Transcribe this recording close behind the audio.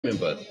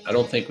but I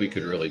don't think we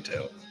could really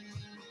tell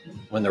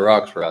when the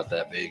rocks were out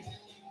that big.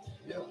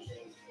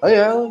 Hey,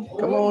 Alan,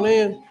 come on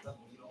in.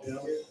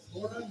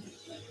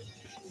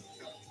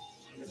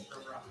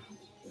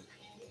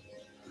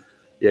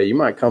 Yeah, you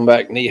might come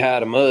back knee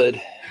high to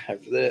mud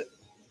after that.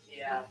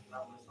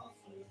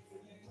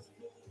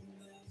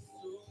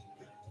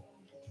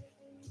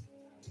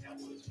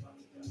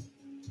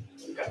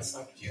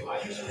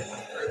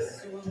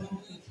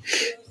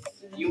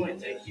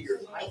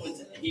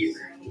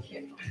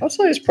 I'd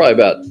say it's probably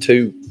about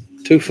 2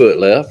 foot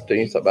left.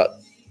 And it's about,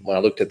 when I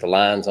looked at the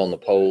lines on the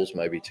poles,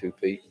 maybe 2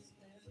 feet.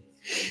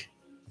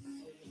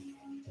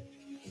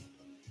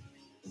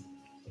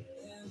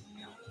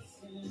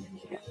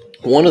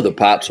 One of the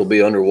pipes will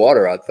be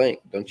underwater, I think.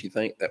 Don't you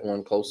think? That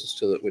one closest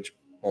to it, which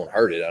won't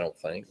hurt it, I don't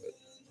think, but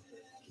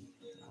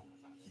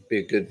be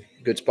a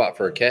good spot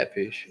for a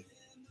catfish.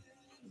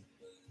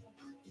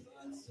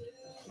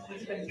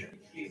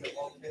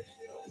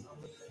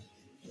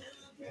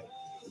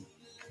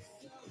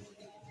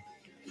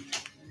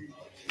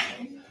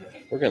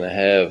 We're going to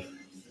have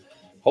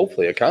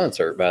hopefully a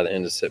concert by the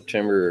end of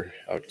September,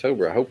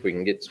 October. I hope we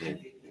can get some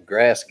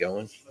grass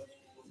going.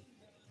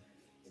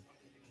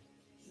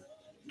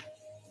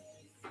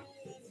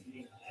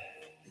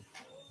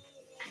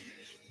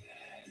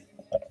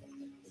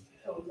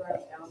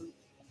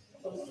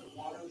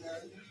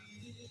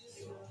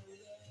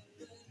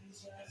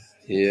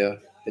 Yeah,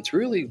 it's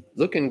really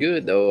looking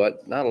good though.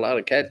 Not a lot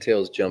of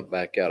cattails jump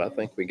back out. I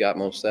think we got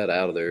most of that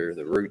out of there,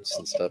 the roots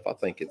and stuff. I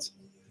think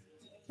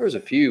there's a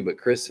few, but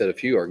Chris said a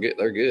few are good.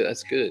 They're good.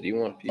 That's good. You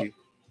want a few?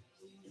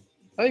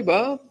 Hey,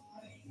 Bob,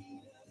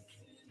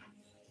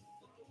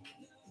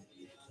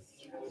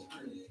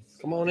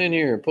 come on in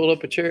here and pull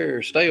up a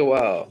chair. Stay a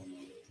while.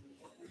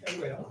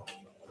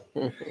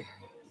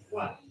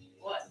 What?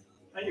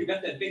 Now you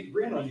got that big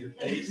grin on your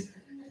face.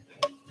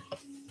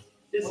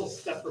 This is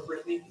stuff for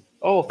Brittany.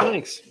 Oh,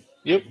 thanks.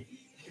 Yep.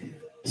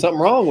 Something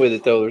wrong with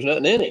it though. There's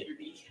nothing in it.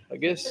 I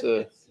guess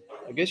you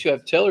have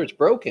to tell her it's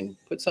broken.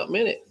 Put something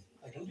in it.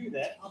 I can do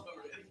that.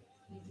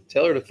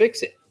 Tell her to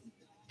fix it.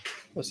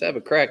 Must have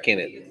a crack in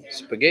it.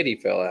 Spaghetti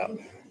fell out.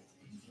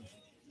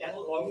 That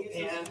long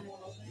pan,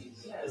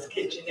 this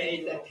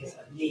KitchenAid, that is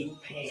a neat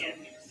pan.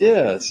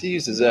 Yeah, she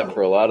uses that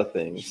for a lot of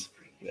things.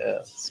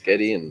 Yeah,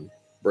 spaghetti and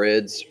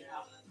breads.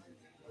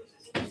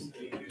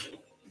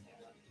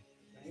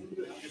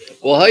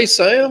 Well, hey,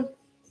 Sam.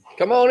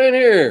 Come on in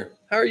here.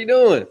 How are you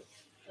doing?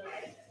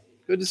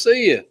 Good to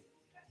see you.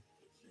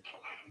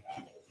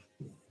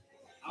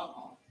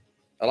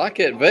 I like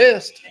that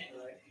vest.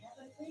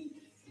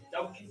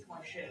 Don't kick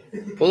my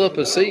shit. Pull up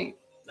a seat.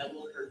 That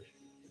will hurt.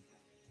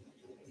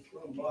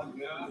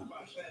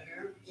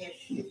 Yes,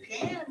 you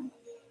can.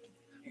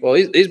 Well,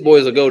 these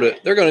boys they're going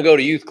to go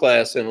to youth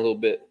class in a little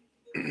bit.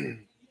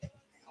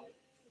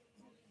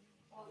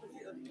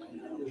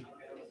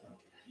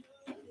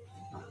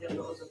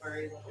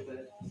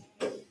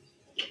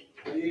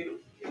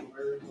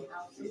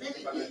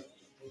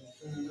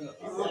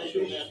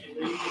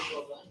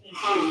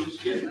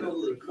 Just getting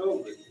over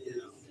COVID, you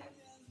know.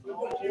 I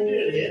thought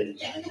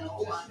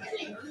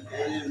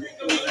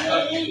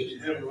you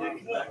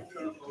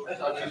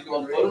was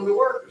going to put them to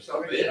work or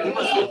something. You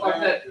must look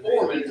like that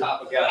foreman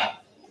type of guy.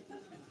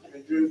 I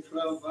drew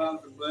 12 hours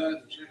of blood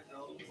and checked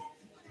all.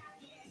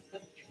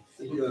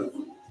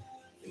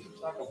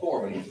 It's like a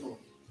foreman.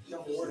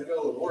 Tell me where to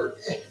go and work.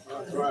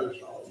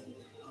 Arthritis all.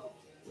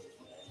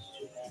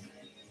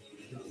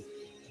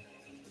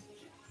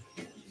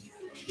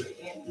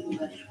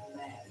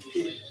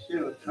 She's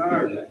still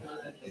tired.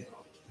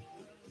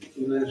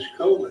 And that's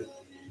COVID.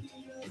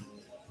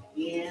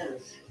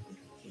 Yes.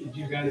 Did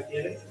you guys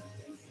get it?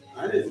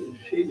 I didn't.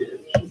 She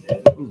did.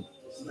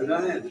 But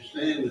I had to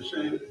stay in the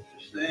same.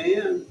 Stay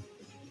in.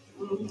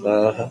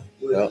 Uh-huh.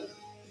 Yeah.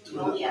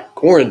 Oh, yeah.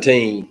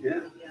 Quarantine.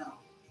 Yeah.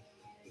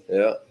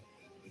 Yeah.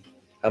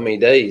 How many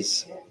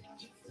days?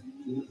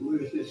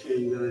 What is this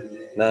in 9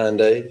 days? 9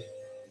 days.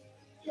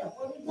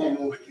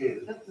 Almost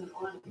 10.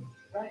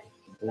 Right.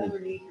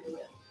 Underneath your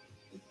lip.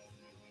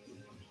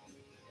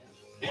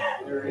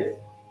 There it is.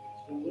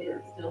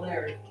 It's still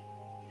there.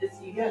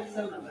 You got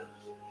some of it.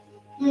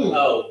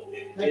 Oh.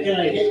 Can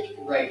I get,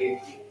 Right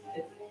here.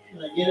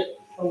 can I get it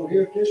over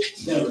here too?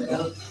 There we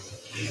go.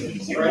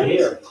 Right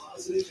here.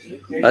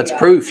 That's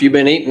proof you've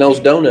been eating those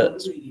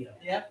donuts.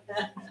 Yep.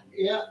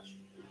 Yeah.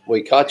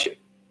 We caught you.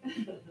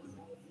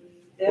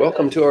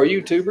 Welcome to our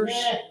YouTubers.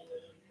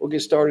 We'll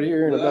get started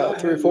here in about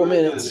 3 or 4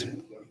 minutes.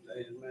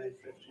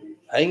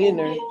 Hang in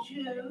there.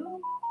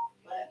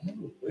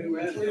 We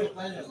ran this.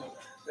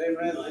 They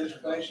ran this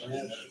place and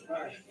had a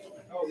surprise.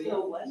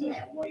 So wasn't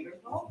that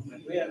wonderful?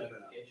 We had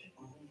about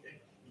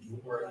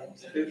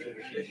 50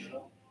 or 60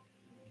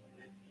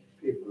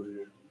 people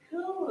there.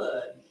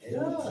 Good.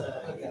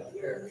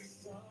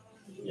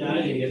 Yeah, I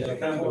didn't get that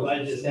combo.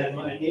 I just had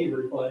my knee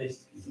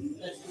replaced.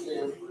 I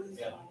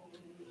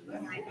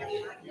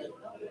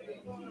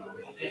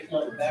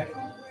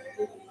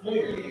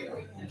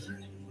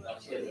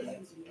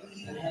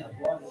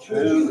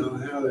don't know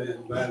how they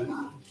invited.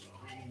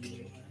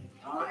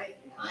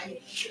 I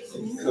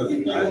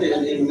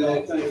didn't even know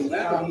anything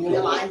about it.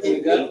 Well, I We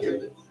didn't got either. to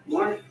the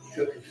market,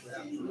 took us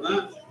out for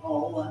lunch,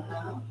 Oh,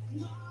 uh-huh.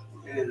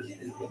 and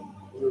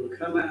we would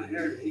come out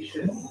here, and he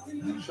said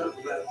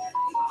something about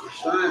the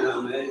sign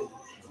I made.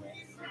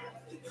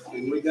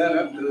 And we got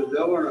up to the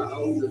door, I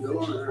opened the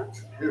door, and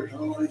here's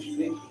all these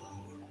people.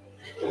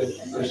 I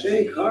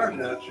seen cars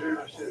out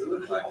there, I said, it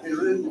looks like they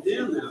ran the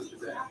gym out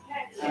today.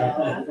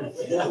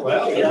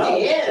 Well, yeah. I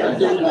Yeah.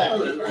 didn't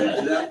know they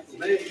rented it out for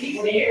me.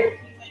 He's there.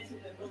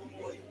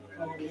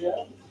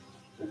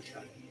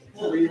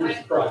 We were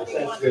surprised.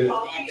 That's good.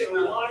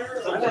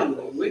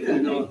 We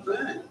didn't know a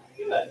thing.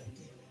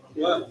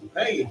 Well,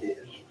 Peggy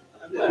did.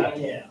 I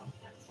didn't. Yeah.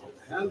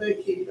 How'd they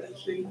keep that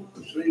secret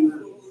between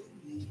them?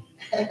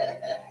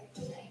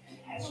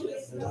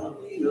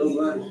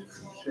 Nobody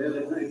said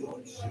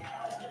anything.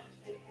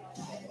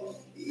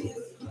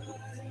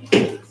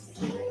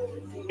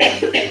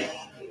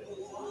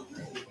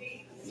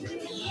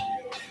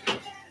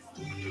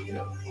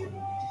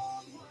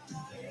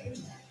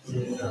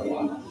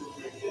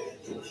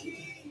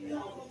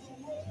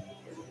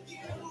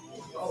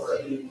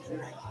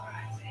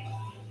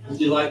 Did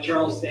you like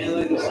Charles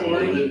Stanley this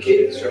morning? The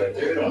kids right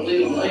there, don't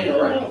leave them laying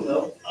around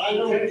though. I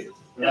know.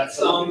 That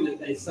song that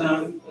they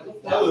sung.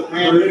 That was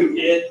brand Drew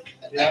did.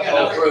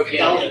 Oh,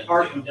 Dolly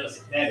Parton does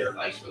it better.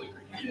 Thanks for the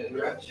cricket.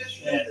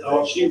 And,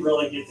 oh, she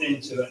really gets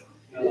into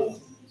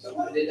it.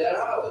 Somebody did that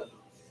island.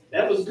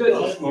 That was good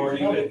this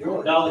morning,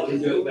 but Dolly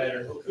can do it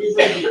better. You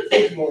bring your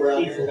kids more out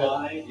Keep here.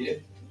 alive. Yeah.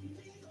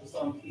 The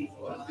song Keep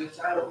Well, Alive. it's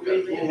a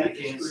good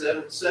time. We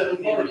got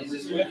seven parties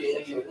this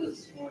weekend.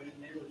 This morning,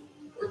 they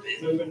were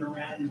moving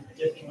around, and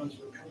different ones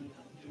were coming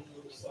out and doing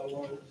little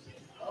solos.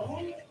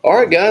 All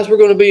right, guys, we're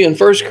going to be in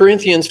 1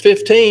 Corinthians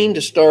 15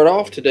 to start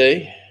off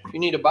today. If you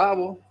need a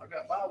Bible, I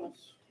got Bibles.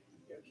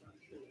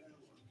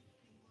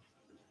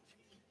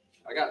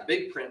 I got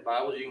big print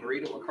Bibles. You can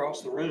read them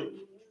across the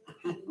room.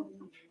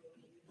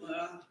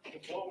 Well,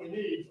 That's what we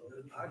need.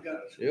 I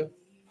got Yeah.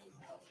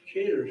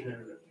 cheaters in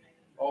it.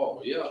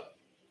 Oh, yeah.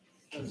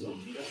 That's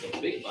some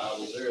big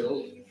Bibles there.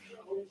 Those.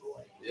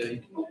 Yeah.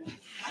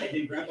 I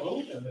did grab a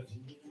hold of it.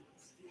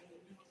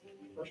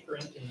 1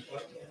 Corinthians,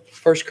 what?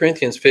 1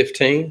 Corinthians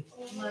 15.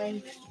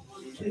 Mine.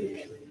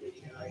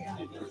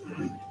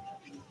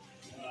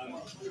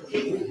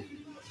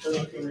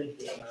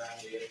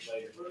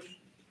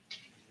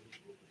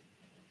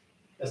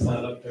 That's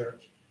not up there.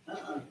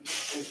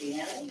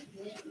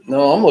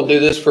 No, I'm going to do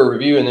this for a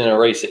review and then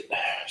erase it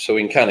so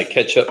we can kind of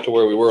catch up to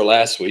where we were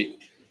last week.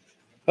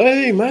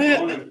 Hey,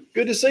 Matt.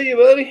 Good to see you,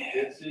 buddy.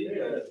 Good to see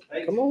you.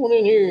 Hey, Come on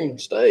in here and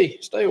stay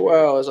a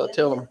while as I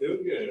tell them.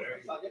 doing good.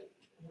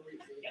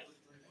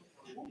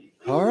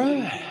 All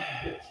right.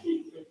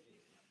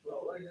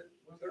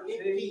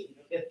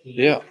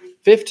 Yeah.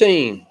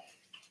 15.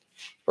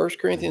 1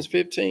 Corinthians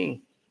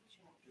 15.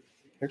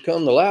 Here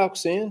come the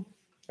Lauks in.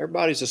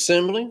 Everybody's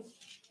assembling.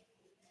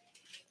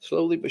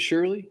 Slowly but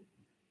surely.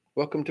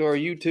 Welcome to our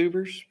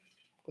YouTubers.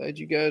 Glad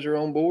you guys are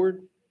on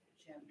board.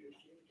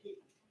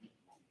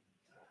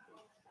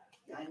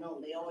 I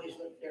know, they always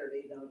look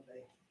dirty, don't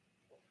they?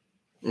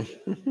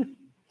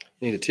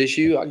 Need a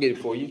tissue? I'll get it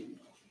for you.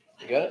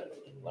 You got it?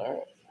 All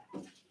right.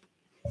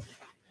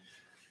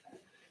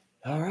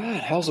 All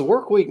right. How's the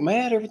work week,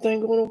 Matt?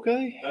 Everything going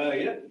okay?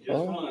 Yeah, just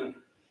Oh. fine.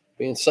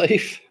 Being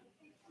safe?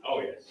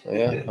 Oh, yes.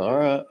 Yeah. All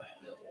right.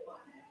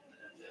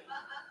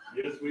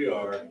 Yes, we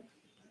are.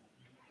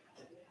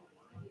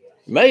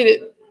 Made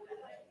it.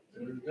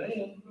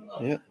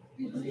 Yeah.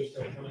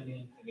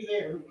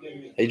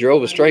 He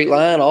drove a straight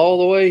line all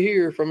the way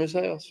here from his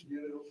house.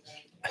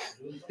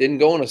 Didn't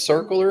go in a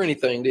circle or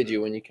anything, did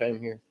you, when you came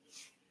here?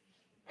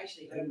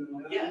 Actually,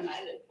 yeah, I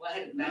had to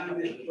back up.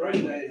 Mine is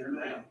Friday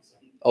now.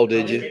 Oh,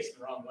 did you?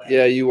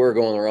 Yeah, you were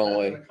going the wrong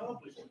way.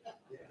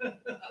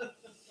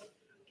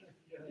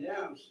 Yeah,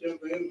 I'm still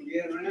able to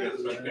get around.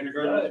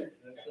 Kindergarten?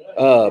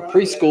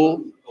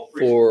 Preschool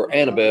for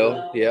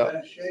Annabelle. Yeah.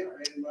 Bad shape,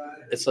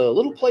 anybody? It's a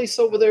little place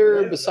over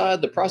there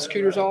beside the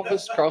prosecutor's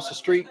office across the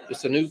street.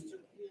 It's a new,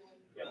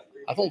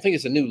 I don't think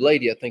it's a new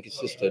lady. I think it's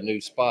just a new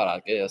spot, I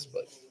guess.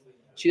 But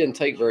she didn't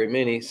take very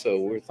many, so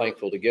we're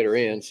thankful to get her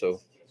in.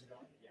 So,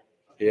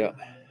 yeah.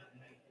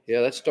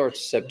 Yeah, that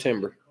starts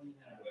September.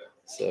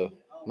 So,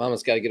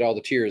 Mama's got to get all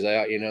the tears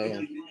out, you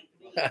know.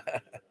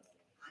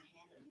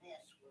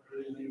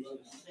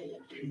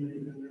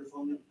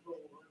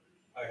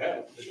 I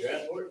have. Did you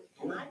ask for it?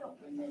 I don't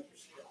remember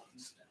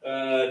stuff.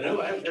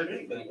 No, I haven't heard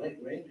anything.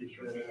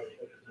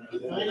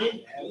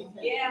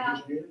 Yeah,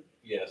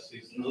 Yes,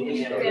 he's.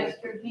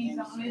 Chester, he's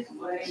on his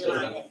way.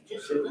 No.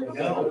 Has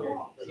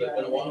that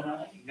been a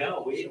while?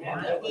 No, we didn't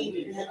have that.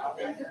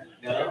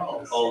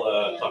 No,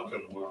 I'll talk to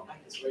him tomorrow.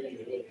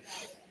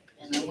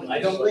 I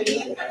don't believe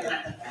it.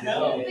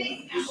 No.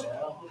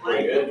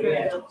 Pretty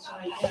good.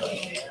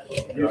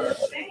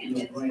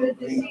 It's good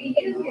to see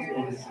you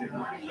here.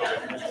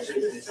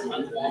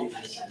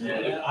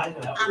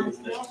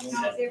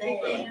 How's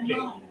everything at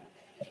home?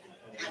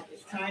 I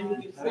was trying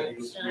to get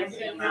things I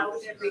said, done.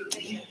 how's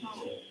everything at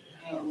home?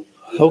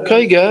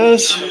 Okay,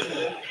 guys,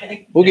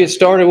 we'll get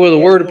started with a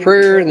word of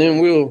prayer, and then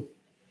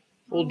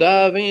we'll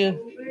dive in.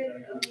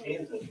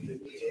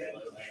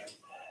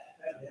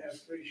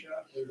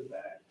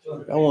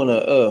 I want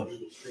to.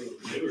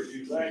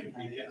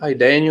 Hey,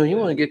 Daniel, you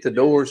want to get the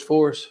doors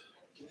for us?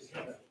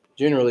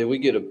 Generally, we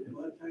get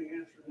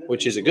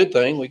which is a good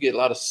thing. We get a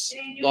lot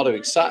of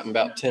excitement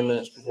about 10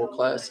 minutes before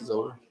class is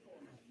over.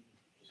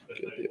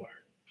 Good deal.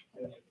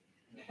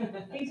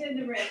 He's in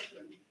the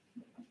restroom.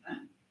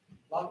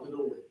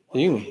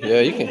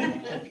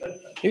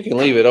 You can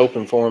leave it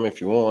open for him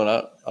if you want.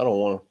 I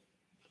don't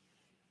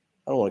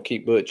want to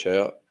keep Butch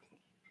out.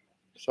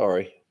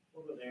 Sorry.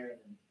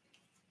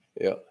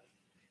 Yeah.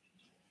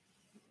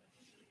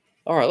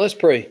 All right, let's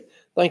pray.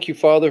 Thank you,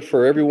 Father,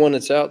 for everyone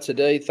that's out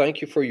today. Thank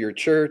you for your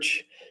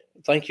church.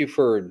 Thank you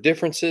for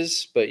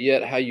differences, but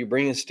yet how you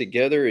bring us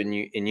together in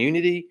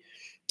unity.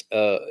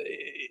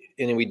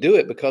 And we do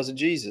it because of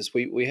Jesus.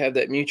 We have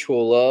that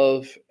mutual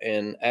love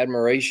and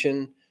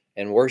admiration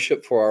and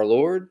worship for our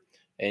Lord.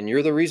 And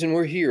you're the reason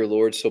we're here,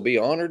 Lord. So be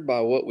honored by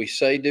what we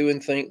say, do,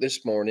 and think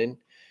this morning.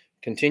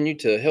 Continue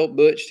to help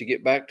Butch to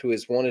get back to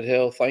his wanted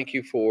health. Thank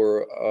you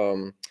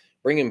for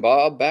bringing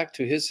Bob back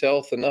to his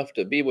health enough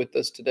to be with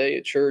us today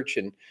at church.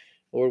 And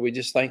Lord, we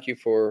just thank you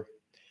for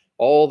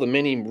all the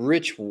many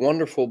rich,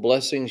 wonderful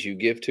blessings you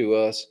give to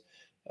us.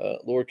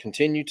 Lord,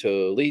 continue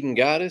to lead and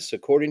guide us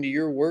according to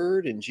your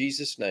word. In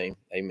Jesus' name,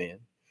 amen.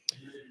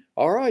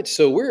 All right,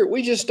 so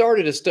we just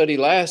started a study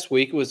last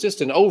week. It was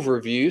just an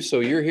overview, so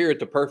you're here at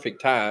the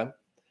perfect time.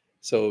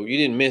 So you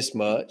didn't miss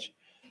much.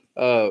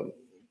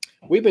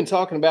 We've been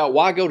talking about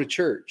why go to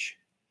church.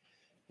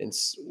 And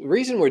the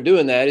reason we're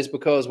doing that is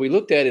because we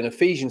looked at in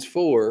Ephesians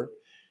 4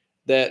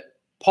 that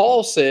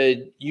Paul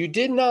said, you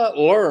did not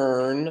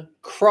learn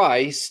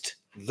Christ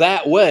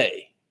that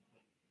way.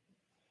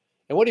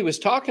 And what he was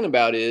talking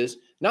about is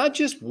not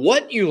just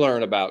what you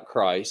learn about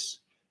Christ,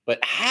 but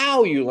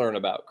how you learn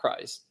about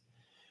Christ.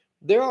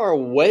 There are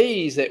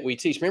ways that we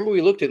teach. Remember,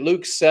 we looked at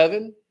Luke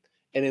 7,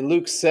 and in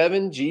Luke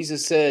 7,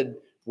 Jesus said,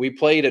 we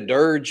played a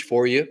dirge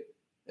for you.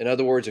 In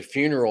other words, a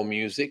funeral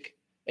music,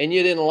 and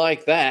you didn't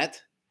like that.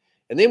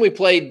 And then we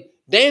played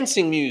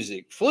dancing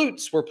music.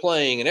 Flutes were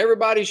playing, and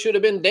everybody should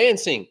have been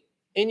dancing,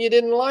 and you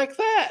didn't like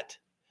that.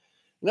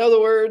 In other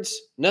words,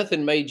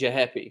 nothing made you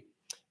happy.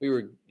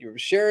 You were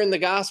sharing the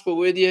gospel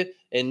with you,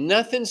 and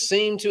nothing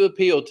seemed to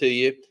appeal to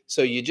you,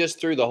 so you just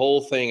threw the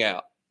whole thing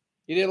out.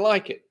 You didn't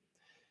like it.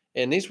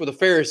 And these were the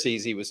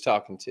Pharisees he was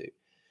talking to.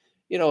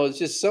 You know, it's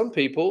just some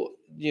people,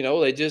 you know,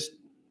 they just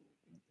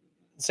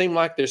seem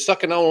like they're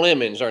sucking on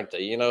lemons, aren't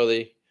they? You know,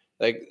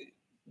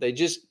 they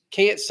just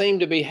can't seem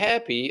to be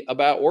happy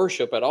about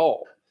worship at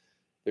all.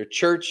 Their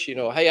church, you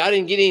know, hey, I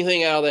didn't get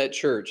anything out of that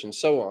church, and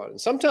so on.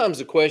 And sometimes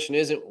the question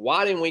isn't,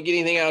 why didn't we get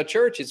anything out of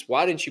church? It's,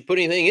 why didn't you put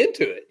anything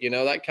into it? You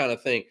know, that kind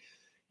of thing.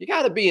 You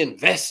got to be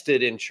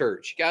invested in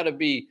church. You got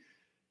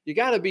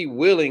to be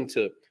willing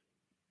to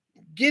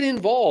get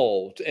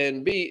involved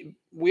and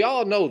we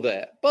all know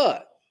that.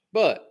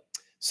 But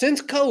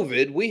since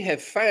COVID, we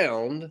have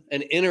found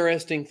an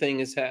interesting thing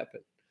has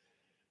happened.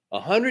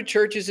 100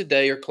 churches a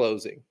day are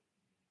closing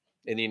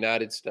in the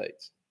United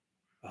States.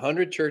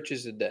 100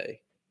 churches a day.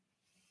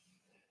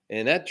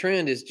 And that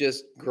trend is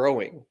just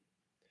growing.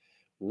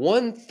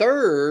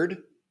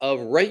 1/3 of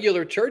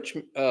regular church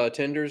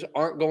attenders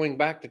aren't going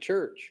back to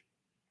church.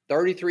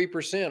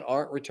 33%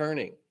 aren't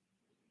returning.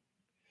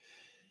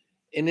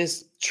 And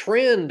this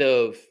trend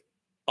of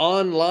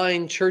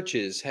online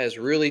churches has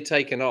really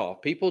taken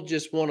off. People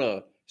just want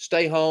to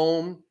stay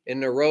home in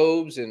their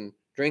robes and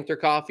drink their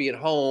coffee at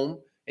home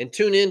and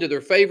tune into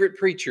their favorite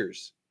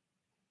preachers.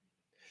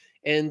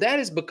 And that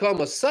has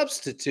become a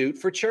substitute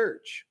for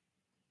church.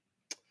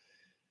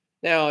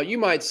 Now, you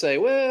might say,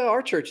 well,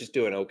 our church is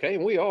doing okay,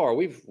 and we are.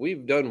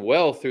 We've done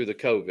well through the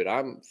COVID.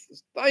 I'm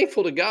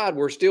thankful to God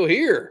we're still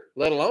here,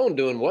 let alone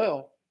doing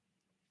well.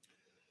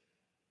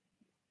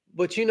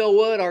 But you know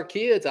what? Our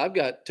kids, I've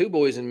got 2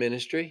 boys in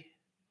ministry.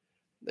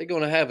 They're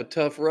going to have a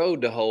tough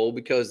road to hold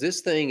because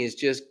this thing is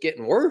just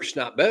getting worse,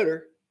 not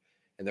better.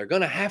 And they're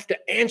going to have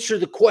to answer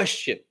the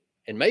question.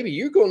 And maybe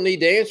you're going to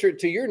need to answer it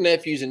to your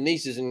nephews and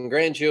nieces and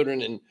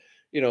grandchildren and,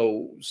 you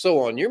know, so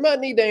on. You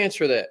might need to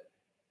answer that.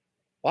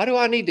 Why do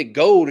I need to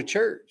go to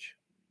church?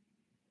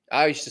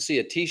 I used to see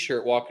a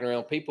T-shirt walking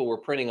around. People were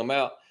printing them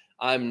out.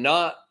 I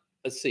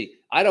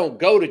don't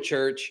go to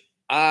church.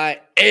 I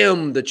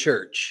am the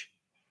church.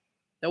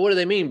 Now, what do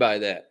they mean by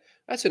that?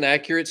 That's an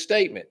accurate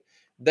statement.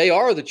 They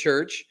are the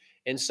church.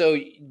 And so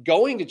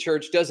going to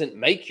church doesn't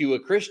make you a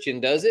Christian,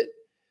 does it?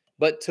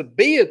 But to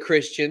be a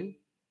Christian,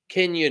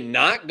 can you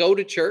not go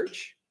to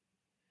church?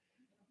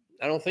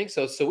 I don't think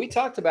so. So we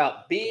talked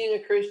about being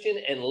a Christian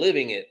and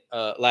living it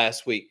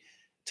last week.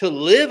 To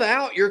live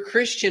out your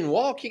Christian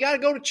walk, you got to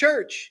go to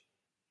church.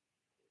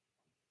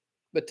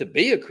 But to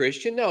be a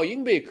Christian, no, you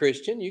can be a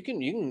Christian. You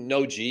can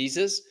know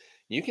Jesus.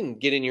 You can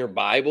get in your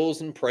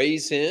Bibles and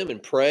praise him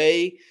and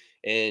pray.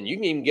 And you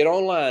can even get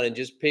online and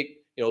just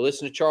pick, you know,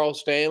 listen to Charles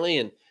Stanley.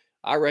 And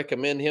I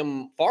recommend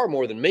him far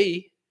more than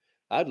me.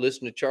 I'd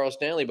listen to Charles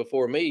Stanley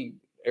before me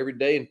every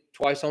day and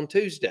twice on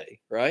Tuesday,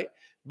 right?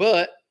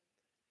 But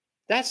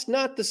that's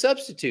not the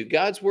substitute.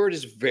 God's word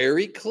is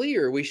very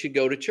clear. We should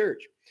go to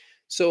church.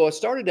 So I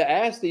started to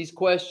ask these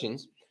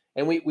questions,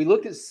 and we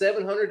looked at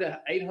 700 to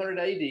 800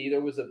 AD.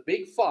 There was a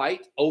big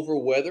fight over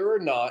whether or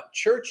not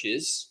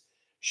churches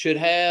should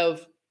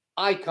have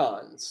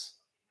icons,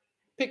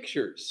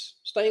 pictures,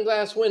 stained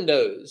glass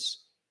windows,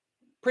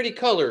 pretty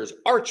colors,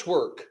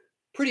 archwork,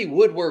 pretty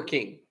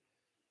woodworking,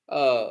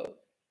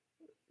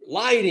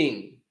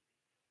 lighting,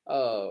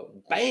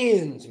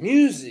 bands,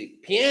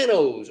 music,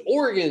 pianos,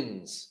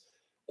 organs,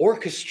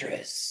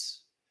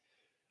 orchestras.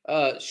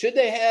 Should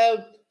they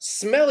have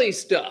smelly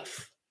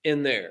stuff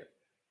in there?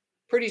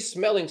 Pretty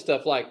smelling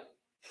stuff like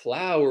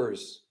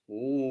flowers.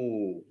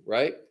 Ooh,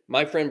 right?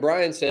 My friend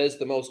Brian says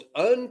the most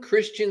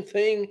unchristian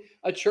thing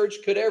a church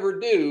could ever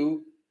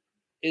do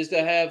is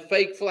to have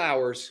fake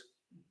flowers.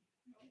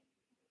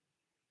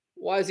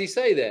 Why does he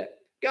say that?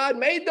 God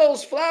made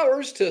those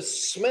flowers to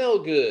smell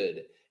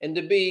good and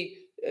to be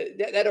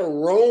that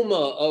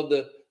aroma of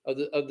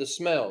the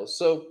smells.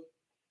 So,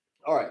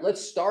 all right,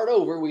 let's start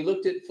over. We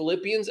looked at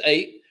Philippians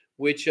 8,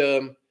 which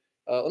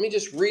let me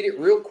just read it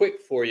real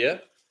quick for you.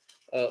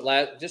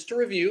 Just to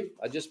review,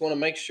 I just want to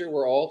make sure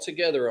we're all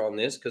together on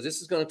this because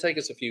this is going to take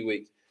us a few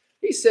weeks.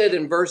 He said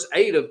in verse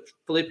 8 of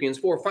Philippians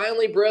 4,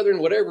 finally, brethren,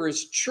 whatever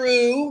is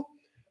true,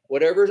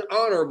 whatever is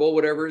honorable,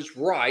 whatever is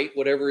right,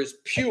 whatever is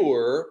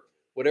pure,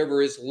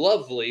 whatever is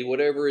lovely,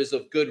 whatever is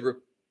of good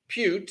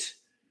repute,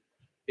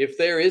 if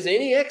there is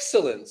any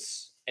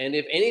excellence, and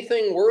if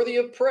anything worthy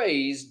of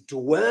praise,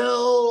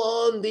 dwell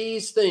on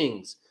these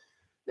things.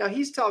 Now,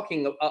 he's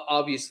talking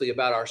obviously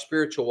about our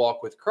spiritual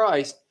walk with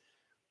Christ,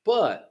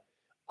 but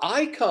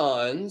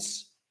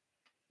icons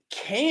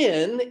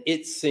can,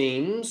 it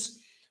seems,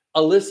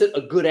 elicit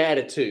a good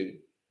attitude.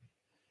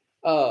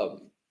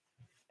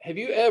 Have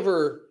you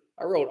ever,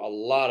 I wrote a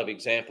lot of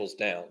examples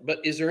down,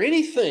 but is there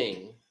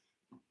anything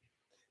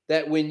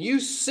that when you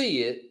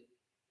see it,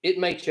 it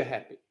makes you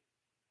happy?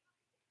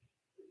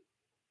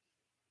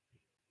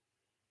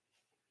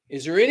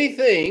 Is there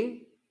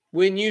anything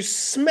when you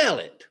smell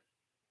it,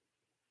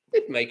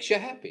 it makes you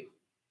happy?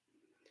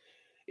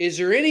 Is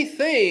there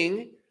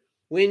anything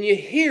when you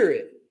hear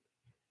it,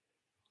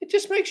 it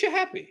just makes you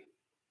happy?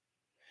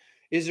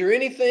 Is there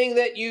anything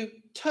that you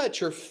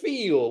touch or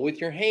feel with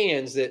your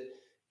hands that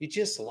you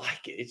just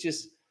like it? It's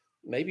just,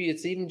 maybe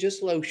it's even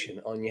just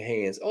lotion on your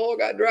hands. Oh, I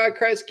got dry,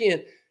 cracked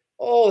skin.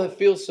 Oh, that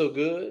feels so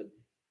good.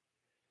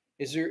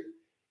 Is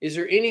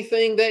there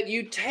anything that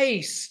you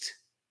taste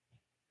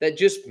that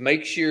just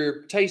makes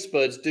your taste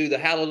buds do the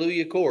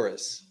hallelujah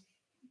chorus?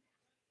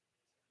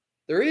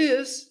 There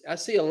is. I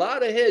see a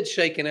lot of heads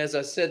shaking as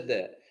I said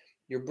that.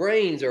 Your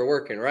brains are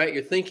working, right?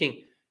 You're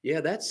thinking,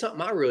 yeah, that's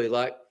something I really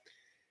like.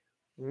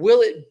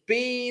 Will it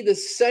be the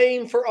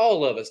same for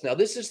all of us? Now,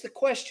 this is the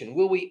question.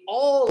 Will we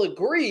all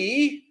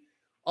agree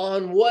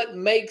on what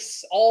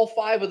makes all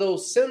five of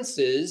those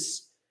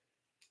senses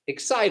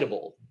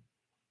excitable?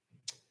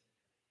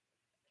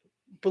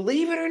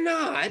 Believe it or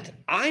not,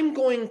 I'm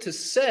going to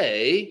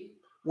say,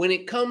 when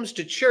it comes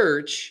to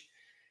church,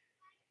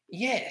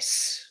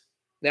 yes.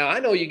 Now, I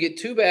know you get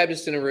two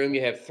Baptists in a room,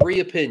 you have three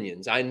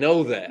opinions. I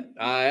know that.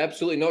 I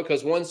absolutely know,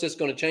 because one's just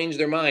going to change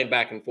their mind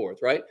back and forth,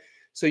 right?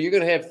 So you're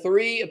going to have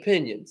three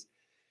opinions.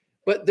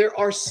 But there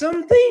are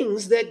some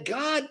things that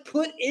God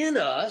put in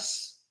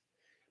us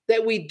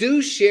that we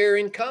do share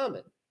in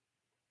common.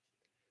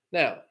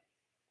 Now,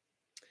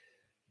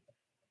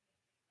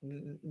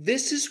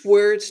 this is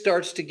where it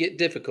starts to get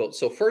difficult.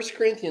 So 1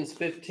 Corinthians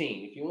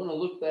 15, if you want to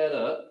look that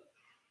up.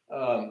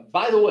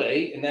 By the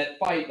way, in that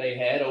fight they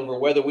had over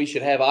whether we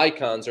should have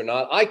icons or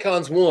not,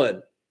 icons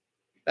won.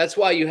 That's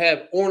why you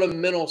have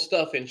ornamental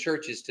stuff in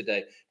churches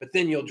today. But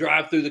then you'll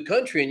drive through the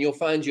country and you'll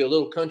find you a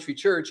little country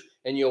church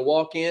and you'll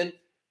walk in,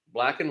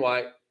 black and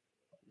white,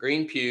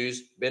 green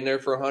pews, been there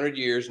for 100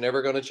 years,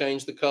 never going to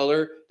change the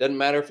color. Doesn't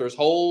matter if there's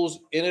holes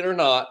in it or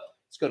not.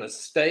 It's going to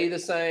stay the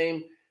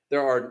same.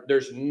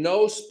 There's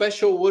no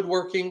special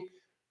woodworking,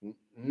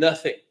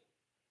 nothing.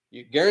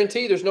 You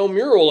guarantee there's no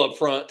mural up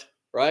front,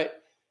 right?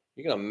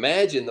 You can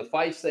imagine the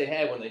fights they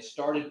had when they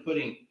started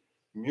putting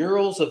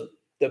murals of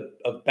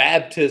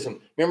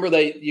baptism. Remember,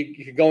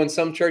 you could go in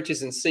some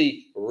churches and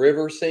see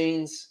river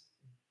scenes.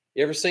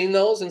 You ever seen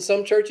those in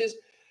some churches?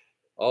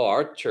 Oh,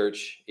 our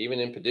church,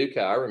 even in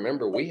Paducah, I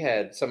remember we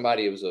had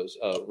somebody who was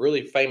a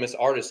really famous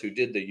artist who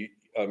did the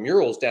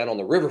murals down on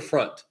the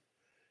riverfront.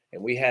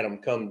 And we had them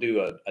come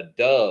do a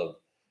dove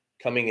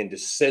coming and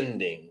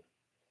descending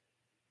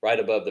right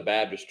above the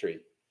baptistry.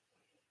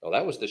 Well,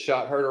 that was the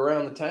shot heard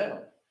around the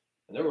town.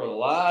 And there were a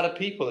lot of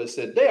people that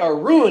said, they are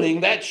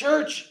ruining that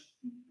church.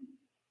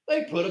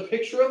 They put a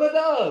picture of a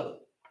dove.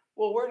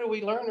 Well, where do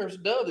we learn there's a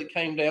dove that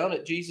came down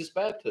at Jesus'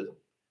 baptism?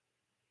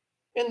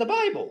 In the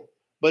Bible.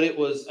 But it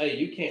was, hey,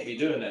 you can't be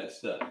doing that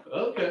stuff.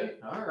 Okay,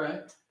 all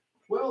right.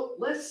 Well,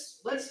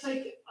 let's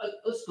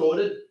go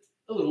to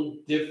a little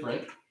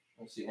different.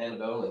 Let's see,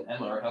 Annabelle and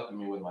Emma are helping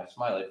me with my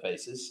smiley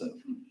faces, so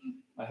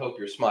I hope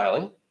you're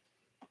smiling.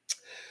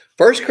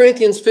 1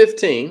 Corinthians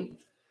 15.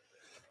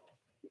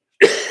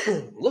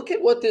 Look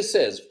at what this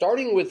says,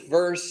 starting with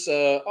verse,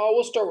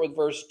 we'll start with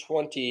verse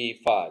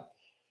 25.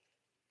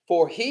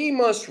 For he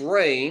must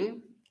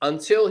reign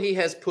until he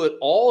has put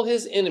all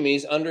his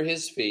enemies under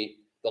his feet.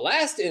 The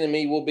last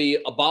enemy will be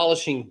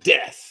abolishing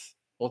death.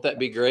 Won't that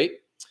be great?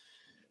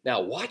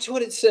 Now, watch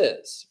what it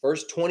says.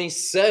 Verse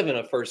 27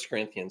 of 1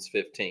 Corinthians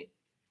 15.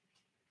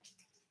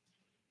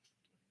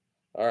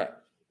 All right.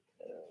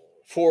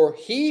 For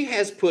he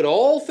has put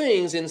all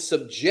things in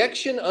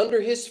subjection under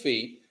his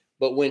feet.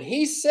 But when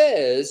he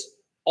says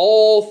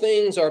all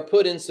things are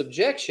put in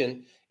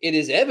subjection, it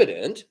is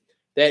evident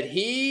that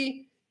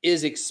he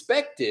is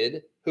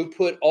expected who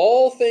put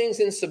all things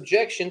in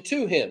subjection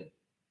to him.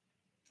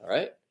 All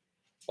right.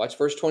 Watch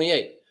verse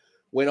 28.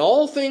 When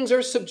all things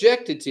are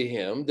subjected to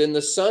him, then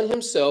the Son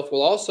himself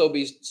will also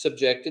be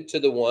subjected to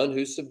the one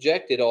who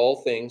subjected all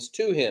things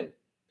to him,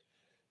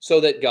 so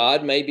that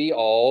God may be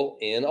all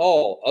in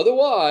all.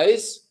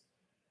 Otherwise,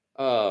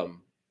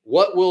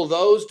 what will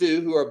those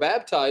do who are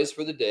baptized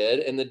for the dead,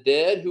 and the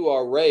dead who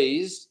are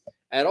raised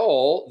at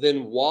all?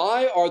 Then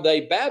why are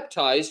they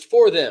baptized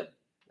for them?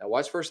 Now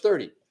watch verse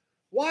 30.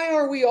 Why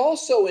are we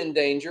also in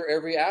danger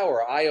every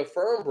hour? I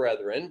affirm,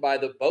 brethren, by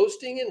the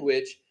boasting in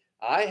which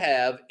I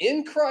have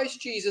in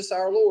Christ Jesus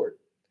our Lord.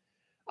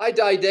 I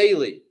die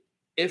daily,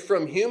 if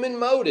from human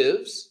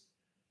motives,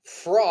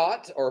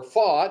 fought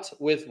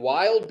with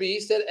wild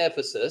beasts at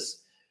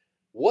Ephesus.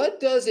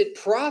 What does it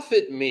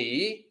profit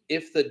me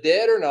if the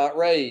dead are not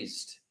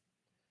raised?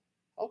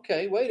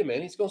 Okay, wait a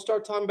minute. He's going to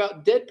start talking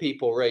about dead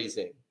people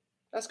raising.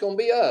 That's going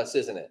to be us,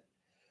 isn't it?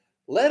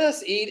 Let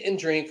us eat and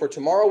drink, for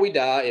tomorrow we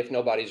die if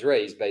nobody's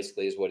raised,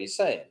 basically is what he's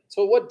saying.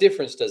 So what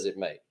difference does it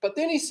make? But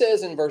then he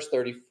says in verse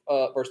 33,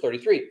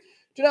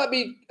 do not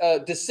be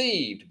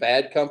deceived.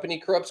 Bad company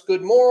corrupts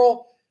good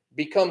moral.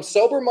 Become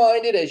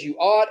sober-minded as you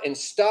ought, and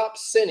stop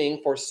sinning,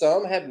 for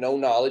some have no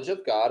knowledge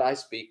of God. I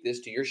speak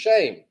this to your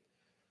shame.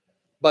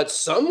 But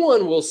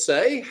someone will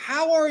say,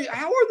 how are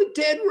the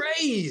dead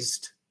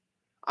raised?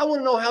 I want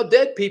to know how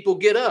dead people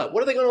get up.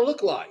 What are they going to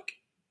look like?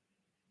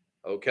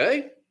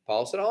 Okay,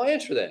 Paul said, I'll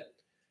answer that.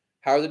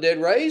 How are the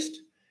dead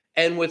raised?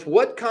 And with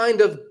what kind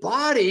of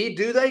body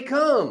do they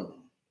come?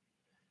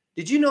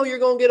 Did you know you're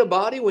going to get a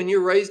body when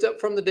you're raised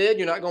up from the dead?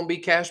 You're not going to be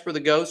Casper the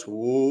Ghost.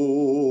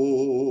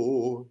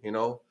 Whoa,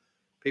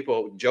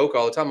 people joke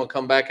all the time, I'll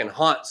come back and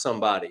haunt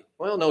somebody.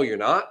 Well, no, you're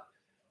not.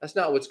 That's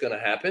not what's going to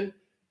happen.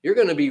 You're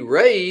going to be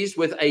raised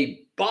with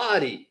a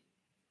body.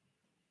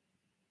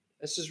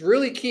 This is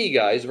really key,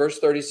 guys. Verse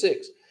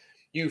 36.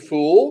 You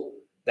fool,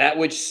 that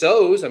which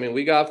sows.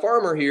 We got a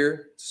farmer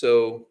here.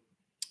 So,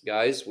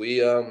 guys, we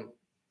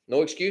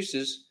no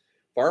excuses.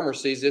 Farmer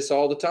sees this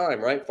all the time,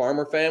 right?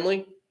 Farmer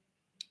family.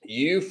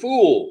 You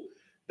fool,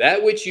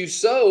 that which you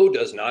sow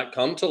does not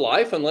come to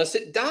life unless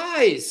it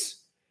dies.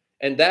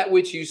 And that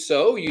which you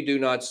sow, you do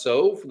not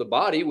sow for the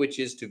body, which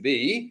is to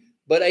be,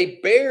 but a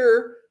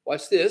bare,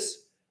 watch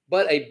this,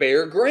 but a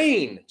bare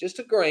grain, just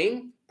a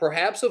grain,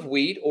 perhaps of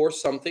wheat or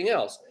something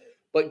else.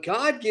 But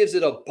God gives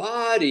it a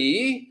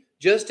body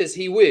just as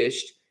he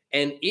wished,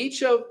 and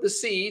each of the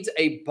seeds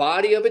a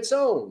body of its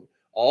own.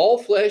 All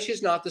flesh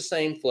is not the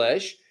same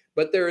flesh,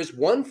 but there is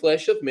one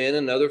flesh of men,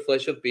 another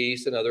flesh of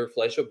beasts, another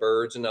flesh of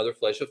birds, another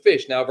flesh of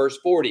fish. Now, verse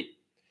 40.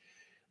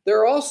 There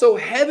are also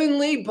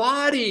heavenly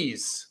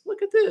bodies.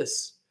 Look at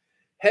this.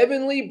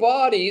 Heavenly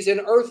bodies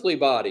and earthly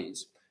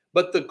bodies.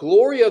 But the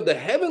glory of the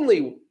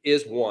heavenly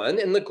is one,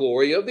 and the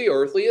glory of the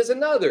earthly is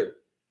another.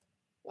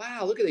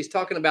 Wow, look at these.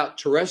 Talking about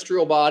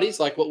terrestrial bodies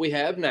like what we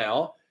have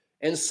now,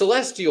 and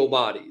celestial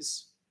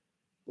bodies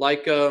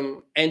like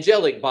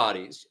angelic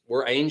bodies.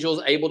 Were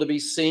angels able to be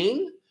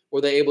seen?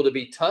 Were they able to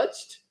be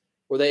touched?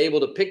 Were they able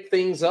to pick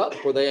things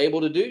up? Were they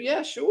able to do?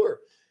 Yeah, sure.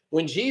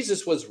 When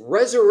Jesus was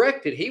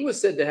resurrected, he was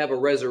said to have a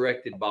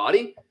resurrected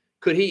body.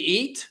 Could he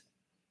eat?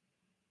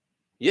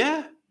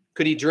 Yeah.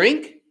 Could he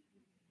drink?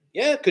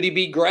 Yeah. Could he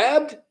be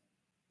grabbed?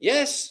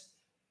 Yes.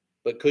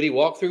 But could he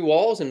walk through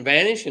walls and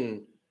vanish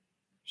and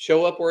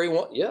show up where he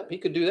wants? Yep, he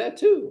could do that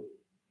too.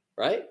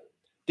 Right?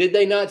 Did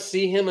they not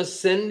see him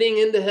ascending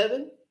into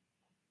heaven?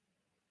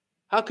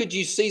 How could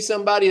you see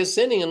somebody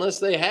ascending unless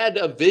they had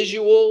a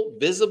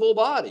visible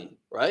body?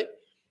 Right?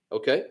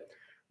 Okay.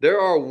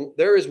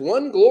 There is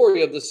one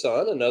glory of the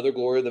sun, another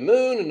glory of the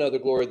moon, another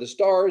glory of the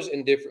stars,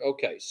 and different.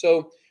 Okay,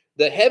 so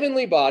the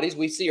heavenly bodies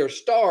we see are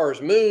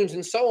stars, moons,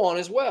 and so on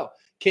as well.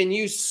 Can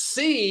you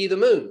see the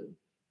moon?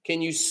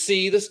 Can you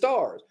see the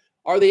stars?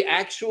 Are they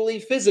actually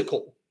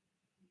physical?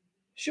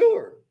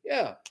 Sure,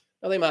 yeah.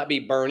 Now they might be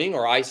burning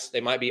or ice.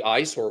 They might be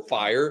ice or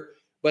fire,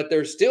 but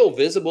they're still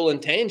visible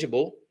and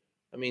tangible.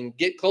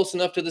 Get close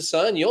enough to the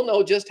sun, you'll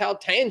know just how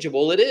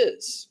tangible it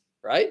is,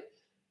 right?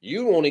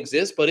 You won't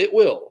exist, but it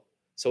will.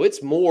 So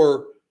it's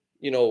more,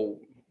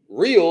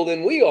 real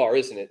than we are,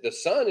 isn't it? The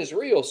sun is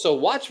real. So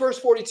watch verse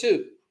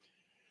 42.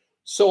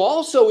 So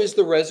also is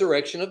the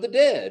resurrection of the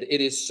dead. It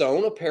is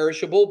sown a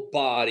perishable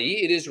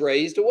body. It is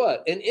raised a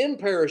what? An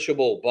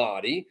imperishable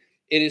body.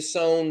 It is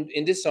sown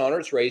in dishonor.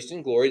 It's raised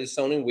in glory. It is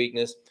sown in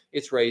weakness.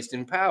 It's raised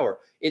in power.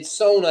 It's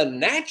sown a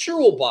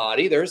natural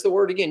body. There's the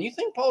word again. You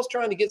think Paul's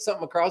trying to get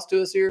something across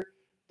to us here?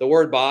 the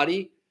word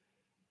body,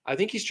 I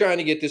think he's trying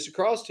to get this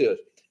across to us.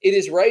 It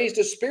is raised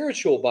a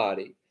spiritual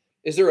body.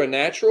 Is there a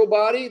natural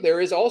body?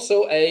 There is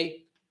also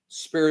a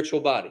spiritual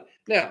body.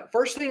 Now,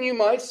 first thing you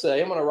might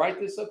say, I'm going to write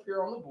this up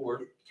here on the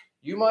board.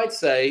 You might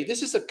say,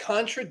 this is a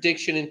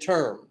contradiction in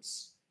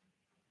terms.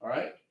 All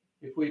right?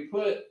 If we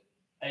put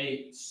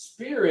a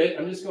spirit,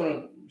 I'm just going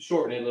to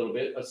shorten it a little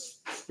bit, a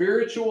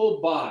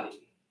spiritual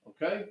body.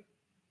 Okay?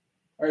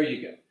 There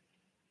you go.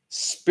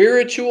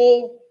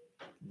 Spiritual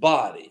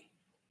body.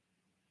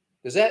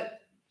 Does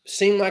that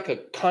seem like a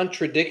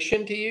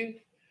contradiction to you?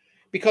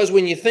 Because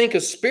when you think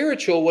of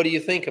spiritual, what do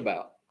you think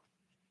about?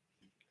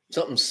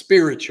 Something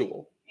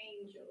spiritual.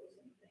 Angels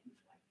and things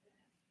like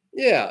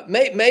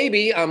that.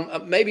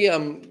 Yeah, maybe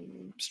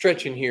I'm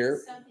stretching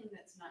here. Something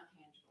that's not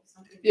tangible.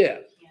 Something that Yeah.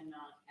 you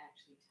cannot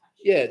actually touch.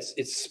 Yeah,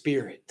 it's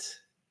spirit.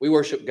 We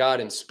worship God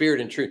in spirit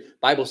and truth.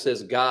 Bible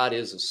says God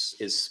is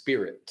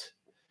spirit.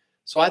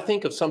 So I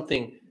think of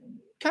something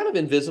kind of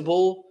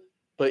invisible,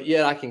 but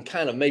yet I can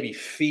kind of maybe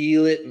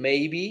feel it,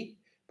 maybe,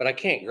 but I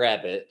can't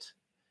grab it.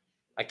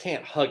 I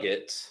can't hug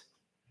it.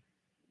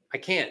 I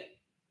can't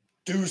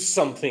do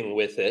something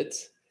with it.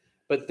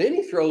 But then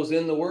he throws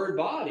in the word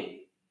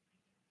body.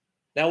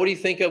 Now, what do you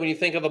think of when you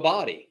think of a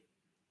body?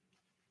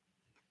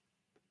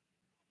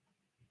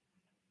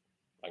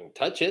 I can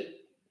touch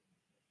it,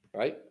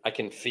 right? I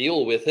can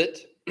feel with it.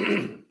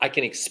 I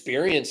can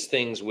experience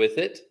things with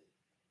it,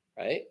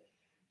 right?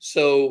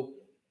 So,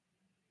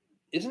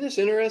 isn't this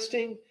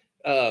interesting?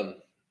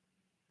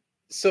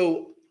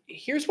 So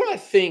here's what I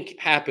think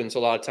happens a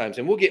lot of times,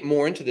 and we'll get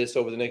more into this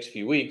over the next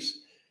few weeks.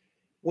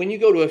 When you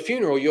go to a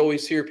funeral, you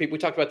always hear people, we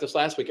talked about this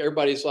last week,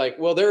 everybody's like,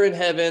 well, they're in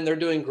heaven, they're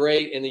doing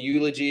great, and the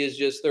eulogy is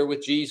just they're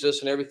with Jesus,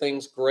 and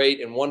everything's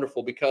great and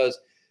wonderful, because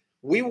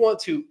we want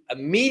to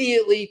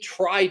immediately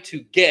try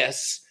to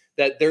guess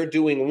that they're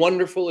doing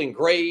wonderful and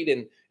great,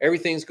 and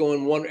everything's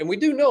going wonderful. And we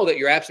do know that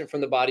you're absent from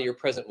the body, you're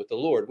present with the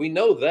Lord. We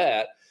know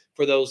that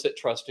for those that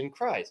trust in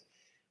Christ.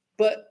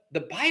 But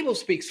the Bible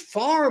speaks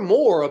far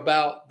more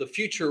about the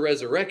future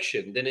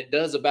resurrection than it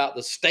does about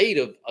the state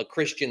of a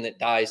Christian that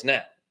dies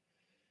now.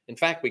 In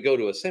fact, we go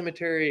to a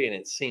cemetery and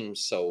it seems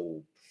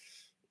so,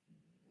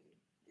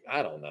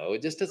 I don't know,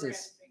 it just doesn't,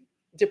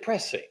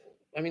 depressing.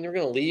 I mean, they're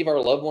going to leave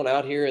our loved one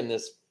out here in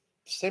this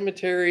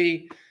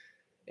cemetery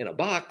in a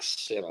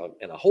box,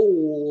 in a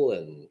hole,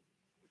 and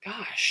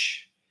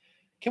gosh,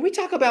 can we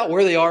talk about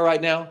where they are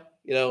right now?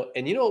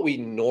 And you know what we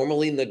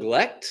normally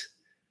neglect?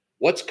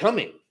 What's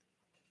coming.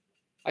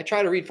 I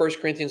try to read 1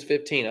 Corinthians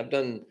 15. I've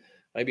done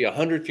maybe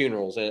 100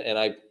 funerals, and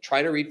I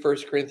try to read 1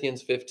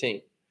 Corinthians 15,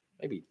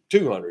 maybe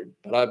 200.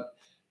 But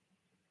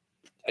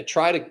I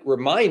try to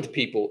remind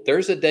people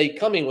there's a day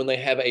coming when they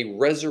have a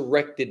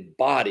resurrected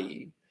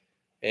body,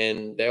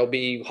 and they'll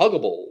be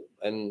huggable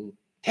and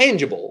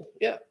tangible.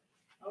 Yeah.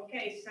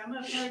 Okay, some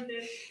have heard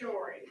this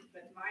story,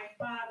 but my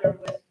father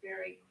was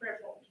very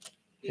crippled.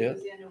 He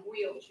was in a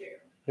wheelchair.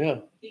 Yeah.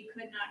 He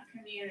could not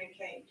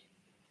communicate.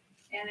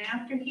 And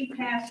after he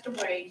passed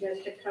away,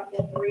 just a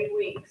couple, 3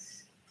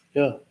 weeks.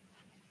 Yeah.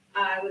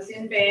 I was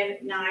in bed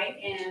at night,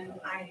 and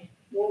I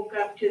woke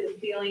up to the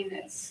feeling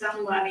that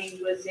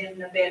somebody was in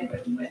the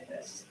bedroom with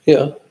us.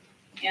 Yeah.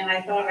 And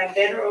I thought I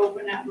better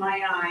open up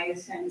my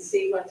eyes and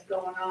see what's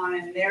going on.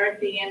 And there at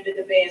the end of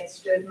the bed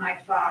stood my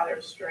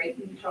father, straight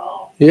and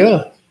tall.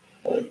 Yeah.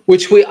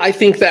 Which I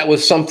think that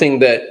was something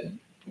that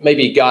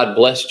maybe God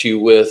blessed you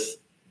with,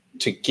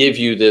 to give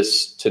you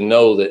this, to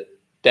know that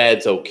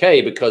Dad's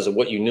okay because of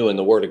what you knew in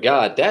the Word of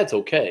God. Dad's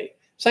okay.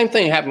 Same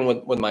thing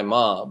happened with my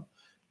mom,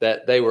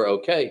 that they were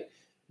okay.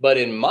 But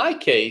in my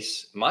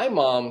case, my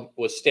mom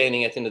was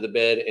standing at the end of the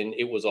bed, and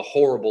it was a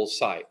horrible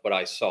sight, what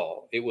I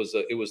saw. It was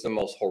the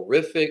most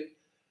horrific.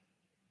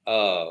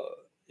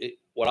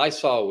 What I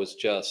saw was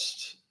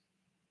just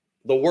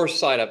the worst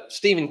sight.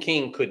 Stephen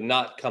King could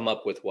not come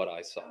up with what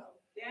I saw.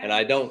 And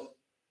I don't.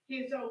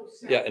 His old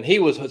self. Yeah, and he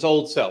was his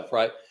old self,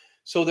 right?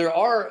 So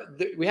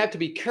we have to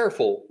be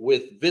careful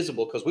with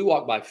visible, because we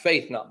walk by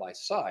faith, not by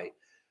sight.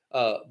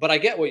 But I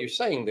get what you're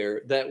saying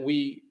there, that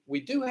we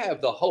do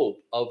have the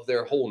hope of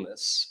their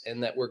wholeness,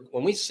 and that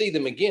when we see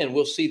them again,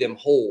 we'll see them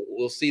whole.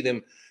 We'll see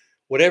them,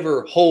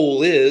 whatever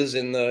whole is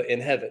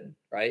in heaven,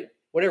 right?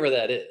 Whatever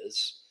that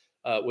is,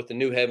 with the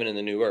new heaven and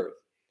the new earth.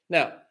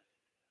 Now,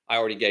 I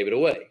already gave it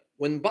away.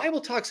 When the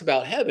Bible talks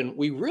about heaven,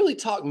 we really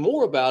talk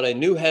more about a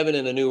new heaven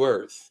and a new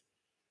earth.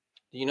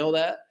 Do you know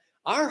that?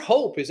 Our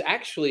hope is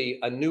actually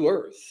a new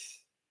earth,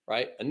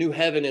 right? A new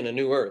heaven and a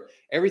new earth.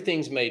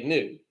 Everything's made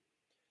new.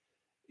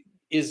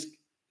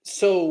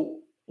 So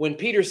when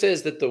Peter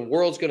says that the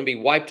world's going to be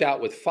wiped out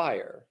with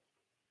fire,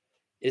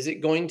 is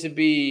it going to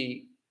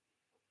be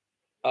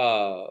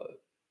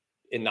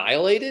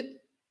annihilated?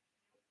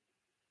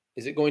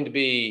 Is it going to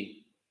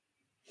be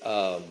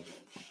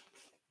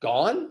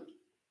gone?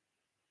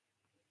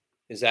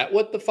 Is that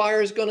what the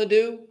fire is going to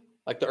do?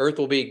 Like the earth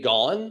will be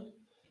gone?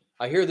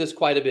 I hear this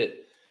quite a bit.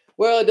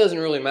 Well, it doesn't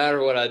really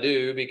matter what I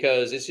do,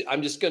 because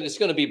it's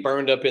going to be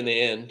burned up in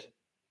the end.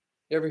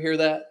 You ever hear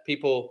that?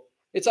 People,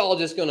 it's all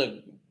just going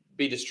to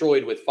be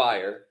destroyed with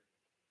fire.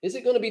 Is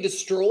it going to be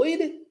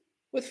destroyed?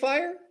 with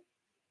fire?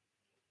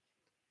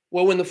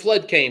 Well, when the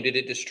flood came, did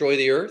it destroy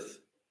the earth?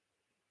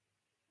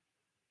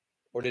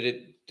 Or did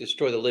it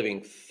destroy the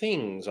living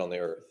things on the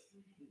earth?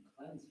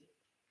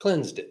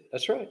 Cleansed it.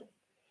 That's right.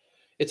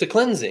 It's a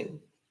cleansing.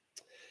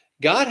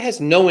 God has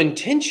no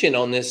intention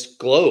on this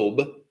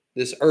globe,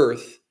 this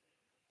earth,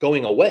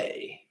 going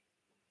away.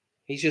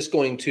 He's just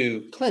going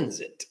to cleanse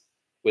it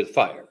with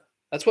fire.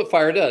 That's what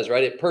fire does,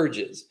 right? It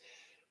purges.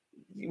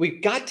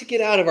 We've got to get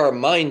out of our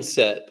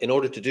mindset in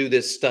order to do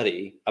this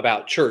study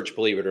about church,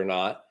 believe it or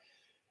not.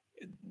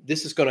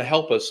 This is going to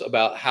help us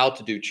about how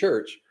to do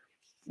church.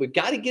 We've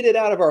got to get it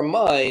out of our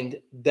mind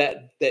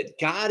that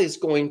God is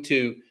going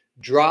to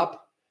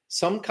drop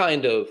some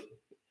kind of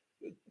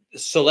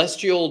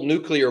celestial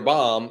nuclear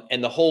bomb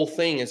and the whole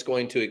thing is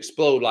going to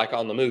explode like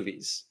on the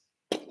movies.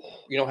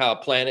 You know how a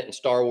planet in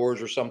Star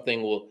Wars or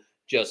something will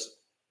just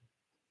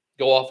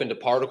go off into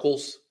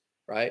particles,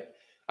 right?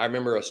 I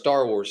remember a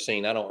Star Wars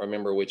scene. I don't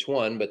remember which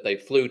one, but they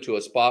flew to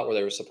a spot where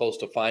they were supposed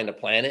to find a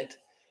planet.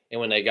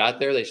 And when they got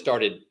there, they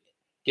started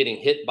getting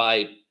hit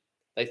by,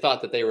 they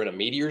thought that they were in a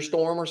meteor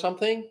storm or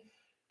something,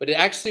 but it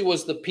actually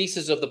was the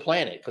pieces of the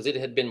planet because it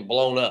had been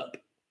blown up,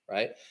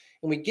 right?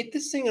 And we get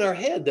this thing in our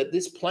head that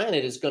this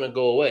planet is going to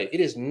go away. It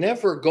is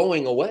never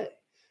going away.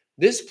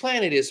 This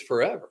planet is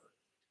forever.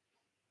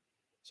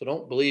 So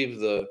don't believe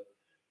the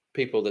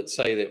people that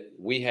say that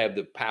we have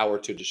the power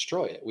to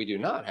destroy it. We do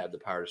not have the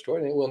power to destroy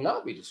it, and it will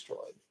not be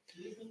destroyed.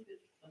 Do you think that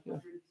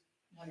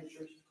 100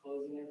 churches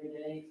closing every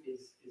day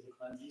is a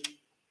cleansing?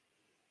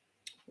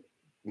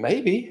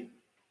 Maybe.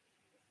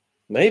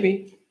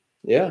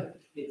 Yeah.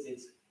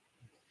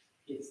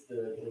 It's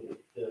the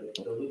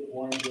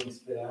lukewarm being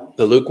spit out.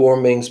 The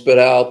lukewarm being spit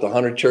out, the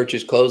 100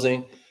 churches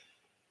closing.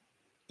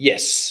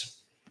 Yes.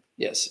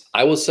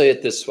 I will say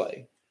it this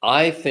way.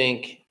 I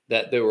think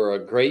that there were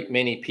a great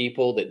many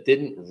people that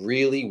didn't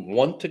really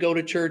want to go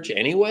to church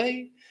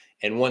anyway.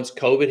 And once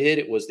COVID hit,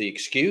 it was the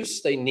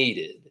excuse they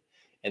needed.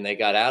 And they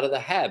got out of the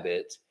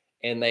habit.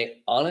 And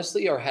they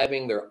honestly are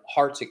having their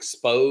hearts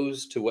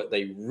exposed to what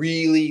they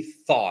really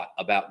thought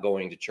about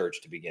going to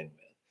church to begin with.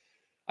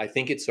 I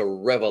think it's a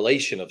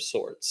revelation of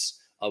sorts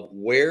of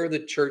where the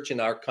church in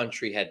our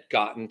country had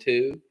gotten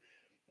to.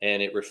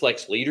 And it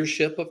reflects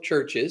leadership of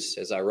churches,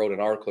 as I wrote an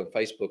article on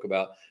Facebook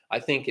about. I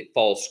think it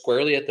falls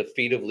squarely at the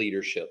feet of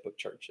leadership of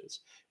churches.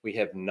 We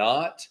have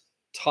not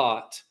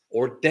taught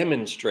or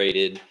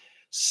demonstrated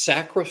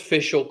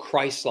sacrificial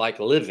Christ-like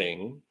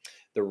living.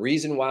 The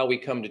reason why we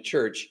come to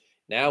church,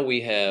 now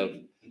we have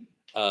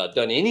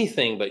done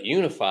anything but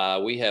unify.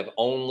 We have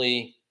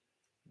only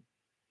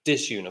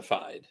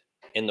disunified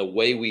in the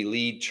way we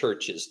lead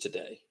churches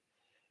today.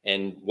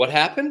 And what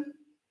happened?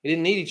 We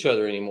didn't need each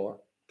other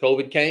anymore.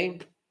 COVID came.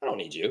 I don't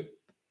need you.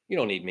 You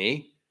don't need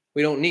me.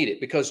 We don't need it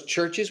because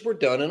churches were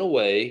done in a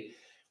way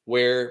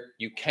where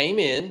you came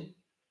in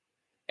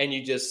and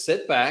you just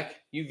sit back,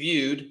 you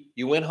viewed,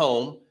 you went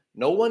home.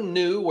 No one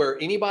knew where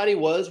anybody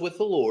was with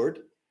the Lord.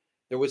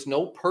 There was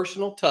no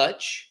personal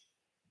touch.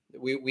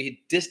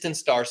 We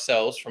distanced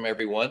ourselves from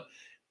everyone.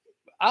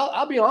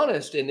 I'll be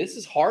honest, and this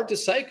is hard to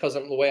say because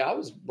of the way I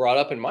was brought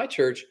up in my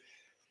church.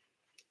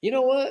 You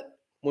know what?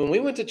 When we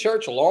went to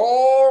church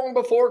long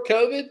before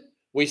COVID,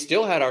 we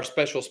still had our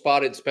special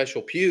spotted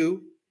special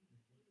pew.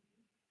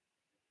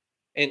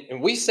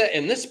 And we sat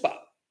in this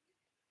spot.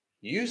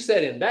 You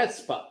sat in that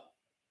spot.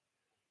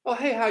 Oh,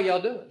 hey, how y'all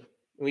doing? And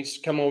we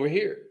just come over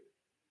here.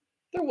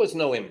 There was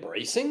no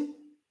embracing.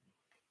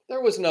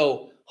 There was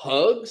no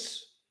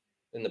hugs.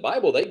 In the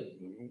Bible, they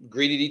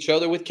greeted each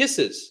other with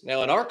kisses.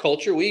 Now, in our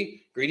culture,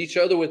 we greet each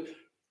other with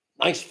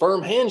nice,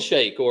 firm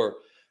handshake or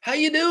how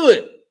you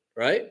doing,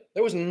 right?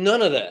 There was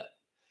none of that.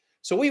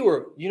 So we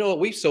were,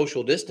 we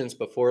social distanced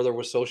before there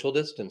was social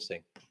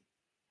distancing.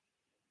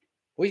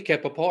 We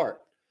kept apart.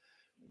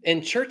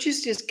 And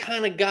churches just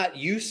kind of got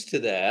used to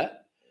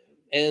that.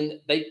 And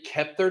they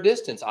kept their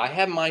distance. I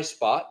have my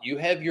spot. You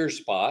have your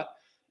spot.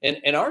 And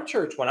in our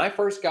church, when I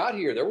first got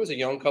here, there was a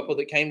young couple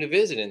that came to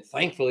visit. And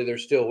thankfully, they're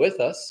still with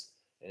us.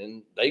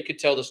 And they could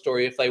tell the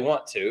story if they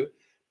want to.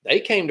 They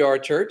came to our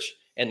church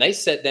and they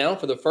sat down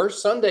for the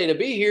first Sunday to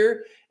be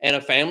here. And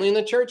a family in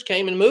the church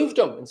came and moved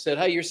them and said,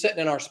 hey, you're sitting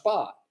in our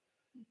spot.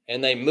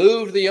 And they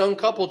moved the young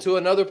couple to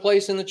another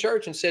place in the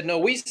church and said, no,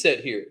 we sit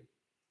here.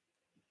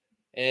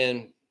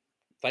 And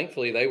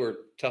thankfully, they were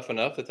tough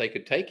enough that they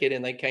could take it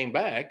and they came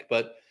back.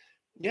 But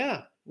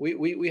yeah,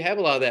 we have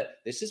a lot of that.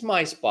 This is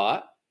my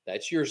spot.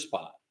 That's your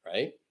spot,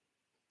 right?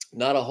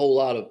 Not a whole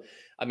lot of,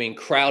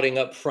 crowding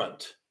up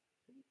front,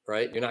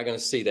 right? You're not going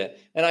to see that.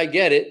 And I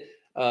get it.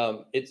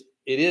 It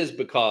is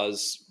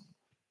because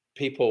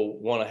people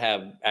want to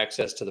have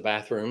access to the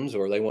bathrooms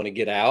or they want to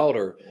get out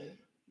or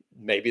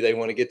maybe they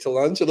want to get to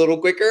lunch a little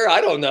quicker.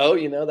 I don't know,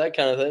 that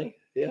kind of thing.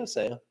 Yeah,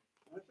 Sam.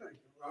 I think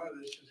a lot of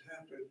this has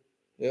happened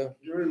Yeah.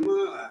 during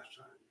my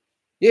lifetime.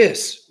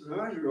 Yes. When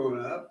I was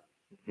growing up,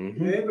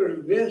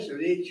 neighbors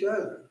visited each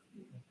other.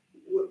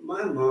 With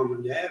my mom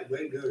and dad,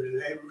 we'd go to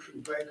neighbors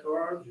and play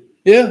cards. And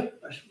yeah.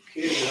 us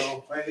kids would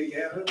all play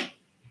together.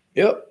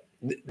 Yep.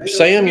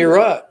 Sam, you're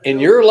right. In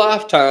your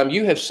lifetime,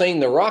 you have seen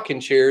the rocking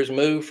chairs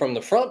move from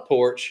the front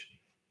porch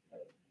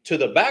to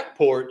the back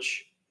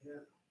porch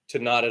to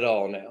not at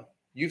all now.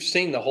 You've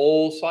seen the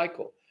whole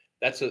cycle.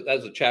 That's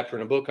a chapter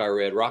in a book I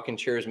read. Rocking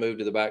chairs moved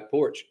to the back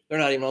porch. They're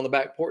not even on the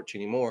back porch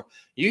anymore.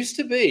 Used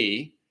to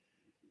be,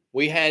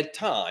 we had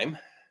time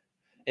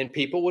and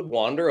people would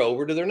wander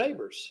over to their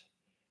neighbors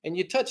and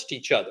you touched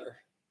each other.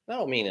 I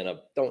don't mean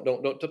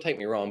don't take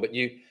me wrong, but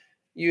you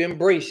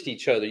embraced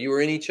each other. You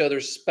were in each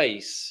other's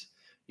space.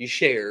 You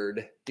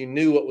shared. You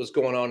knew what was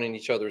going on in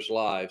each other's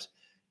lives.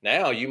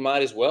 Now you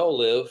might as well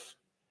live.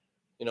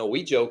 You know,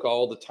 we joke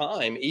all the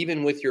time,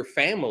 even with your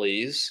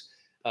families.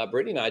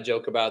 Brittany and I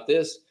joke about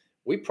this.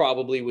 We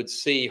probably would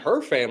see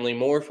her family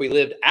more if we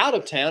lived out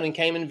of town and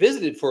came and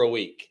visited for a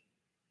week,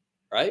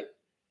 right?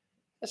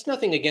 That's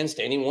nothing against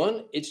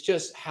anyone. It's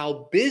just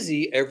how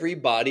busy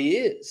everybody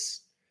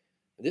is.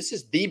 This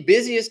is the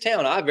busiest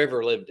town I've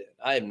ever lived in.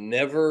 I have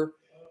never,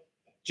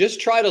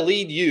 just try to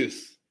lead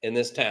youth in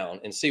this town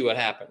and see what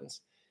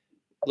happens.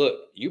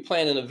 Look, you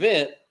plan an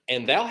event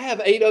and they'll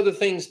have 8 other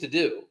things to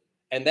do.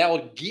 And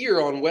they'll gear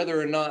on whether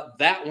or not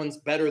that one's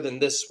better than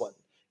this one.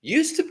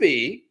 Used to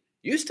be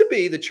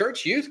the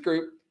church youth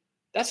group.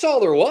 That's all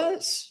there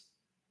was.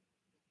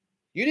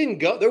 You didn't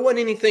go. There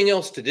wasn't anything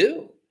else to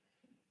do.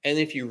 And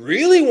if you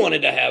really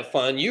wanted to have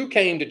fun, you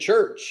came to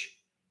church,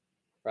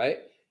 right?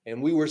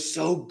 And we were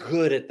so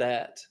good at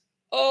that.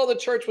 Oh, the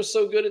church was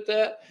so good at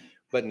that.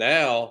 But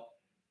now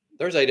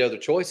there's 8 other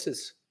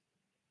choices.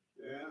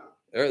 Yeah.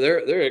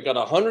 They're got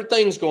 100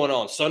 things going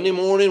on. Sunday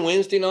morning,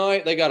 Wednesday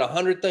night, they got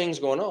 100 things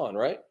going on,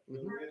 right? Our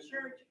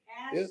church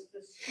asked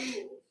the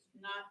schools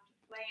not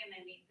to plan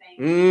anything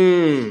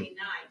Wednesday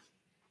night,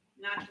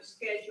 not to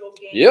schedule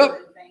games and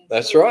things.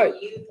 That's so right.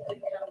 The youth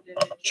could come to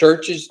the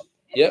Churches,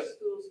 and the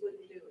schools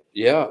wouldn't do it.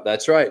 Yeah,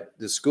 that's right.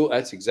 The school,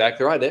 that's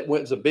exactly right. It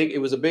was a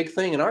big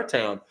thing in our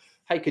town.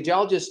 Hey, could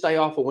y'all just stay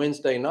off a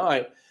Wednesday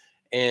night?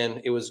 And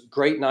it was a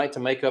great night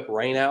to make up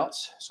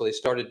rainouts. So they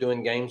started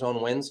doing games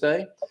on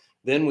Wednesday.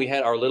 Then we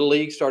had our little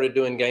league started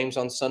doing games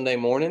on Sunday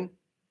morning.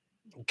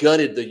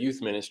 Gutted the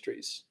youth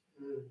ministries.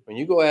 When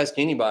you go ask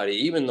anybody,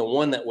 even the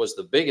one that was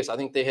the biggest, I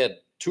think they had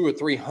 200 or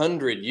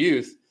 300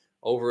 youth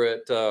over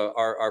at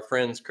our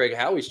friends Craig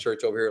Howie's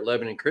church over here at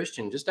Lebanon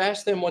Christian. Just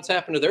ask them what's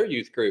happened to their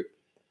youth group.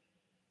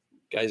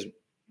 Guys,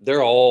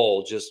 they're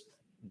all just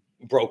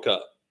broke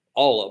up.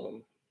 All of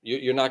them.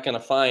 You're not going to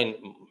find.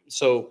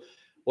 So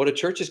what a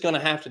church is going to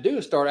have to do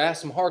is start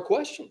asking some hard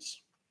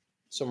questions.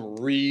 Some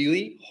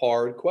really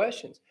hard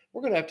questions.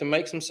 We're going to have to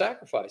make some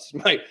sacrifices.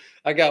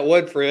 I got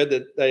one, Fred,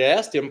 that they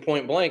asked him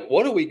point blank,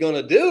 what are we going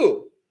to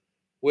do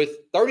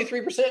with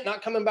 33%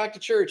 not coming back to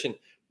church and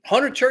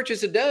 100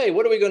 churches a day?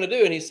 What are we going to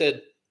do? And he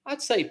said,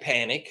 I'd say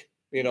panic,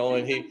 you know,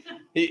 and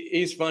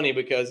he's funny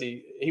because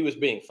he was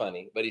being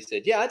funny, but he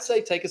said, yeah, I'd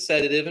say take a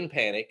sedative and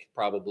panic.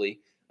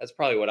 Probably. That's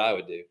probably what I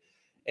would do.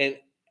 And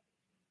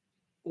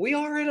we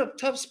are in a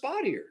tough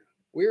spot here.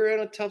 We're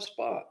in a tough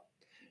spot.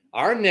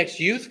 Our next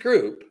youth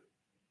group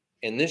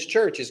in this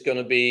church is going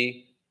to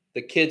be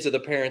the kids of the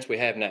parents we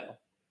have now,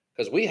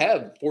 because we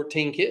have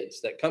 14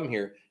 kids that come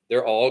here.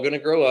 They're all going to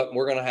grow up and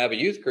we're going to have a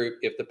youth group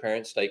if the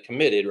parents stay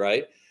committed,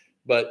 right?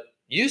 But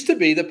used to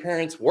be the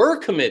parents were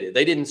committed.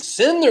 They didn't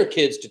send their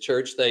kids to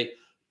church. They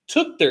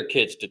took their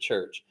kids to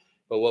church.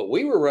 But what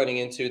we were running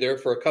into there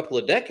for a couple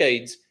of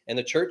decades, and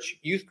the church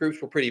youth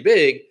groups were pretty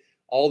big,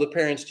 all the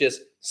parents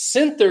just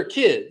sent their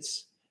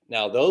kids.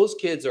 Now those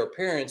kids are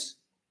parents,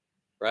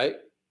 right?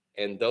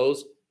 And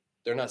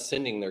they're not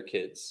sending their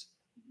kids.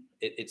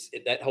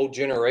 That whole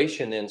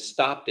generation then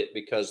stopped it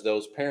because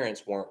those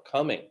parents weren't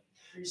coming.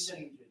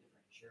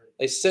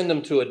 They send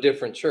them to a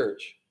different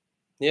church.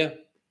 Yeah.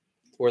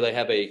 Where they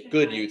have a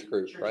good youth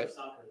group, right?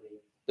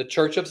 The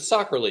church of the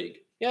soccer league.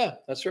 Yeah,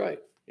 that's right.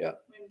 Yeah.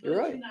 You're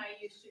right. When Butch and I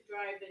used to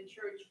drive the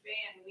church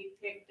van, we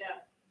picked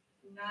up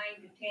 9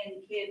 to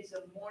 10 kids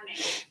a morning.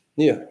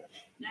 Yeah.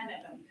 None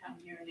of them come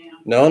here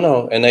now.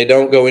 No. And they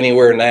don't go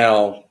anywhere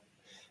now.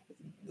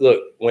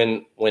 Look,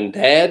 when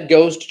dad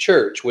goes to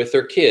church with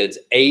their kids,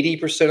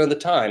 80% of the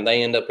time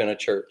they end up in a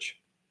church.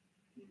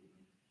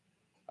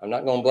 I'm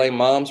not going to blame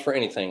moms for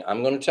anything.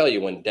 I'm going to tell you,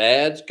 when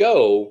dads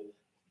go,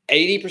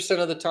 80%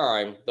 of the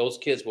time, those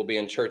kids will be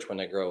in church when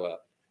they grow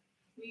up.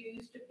 We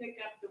used to pick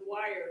up the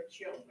Wire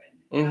children.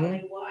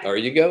 Mm-hmm. Wire, there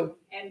you go.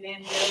 And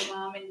then their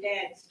mom and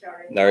dad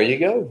started. There you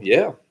go.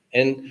 Yeah.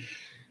 And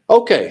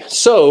okay,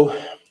 so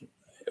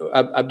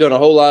I've done a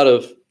whole lot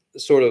of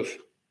sort of,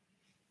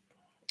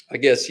 I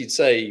guess you'd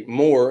say,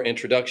 more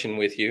introduction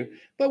with you,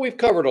 but we've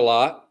covered a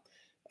lot.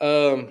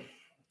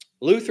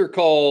 Luther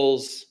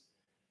calls,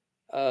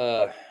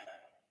 well,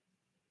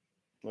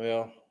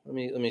 let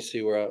me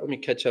see let me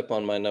catch up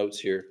on my notes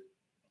here.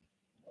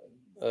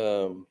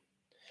 Movie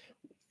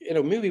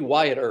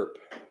Wyatt Earp.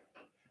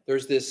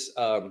 There's this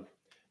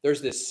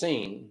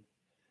scene.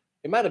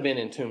 It might have been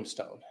in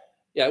Tombstone.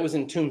 Yeah, it was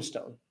in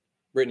Tombstone.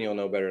 Brittany will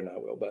know better than I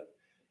will, but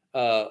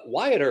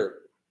Wyatt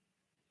Earp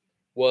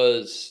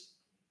was,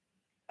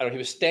 he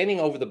was standing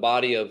over the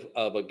body of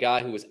a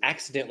guy who was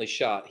accidentally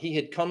shot. He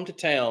had come to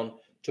town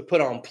to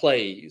put on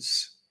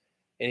plays,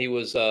 and he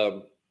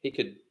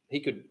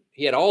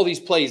had all these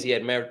plays he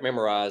had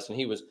memorized, and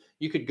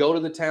you could go to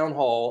the town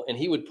hall and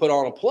he would put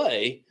on a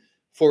play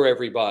for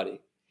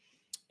everybody.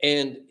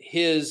 And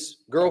his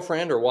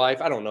girlfriend or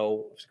wife, I don't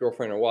know if it's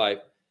girlfriend or wife,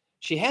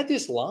 she had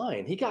this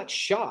line. He got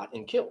shot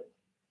and killed.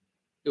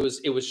 It was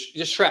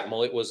just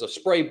shrapnel. It was a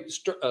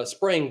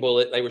spraying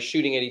bullet. They were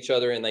shooting at each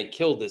other and they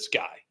killed this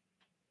guy.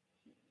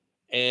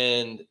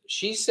 And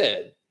she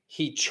said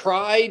he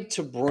tried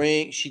to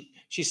bring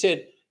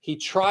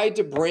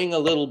a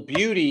little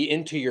beauty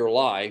into your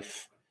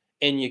life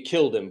and you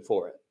killed him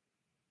for it.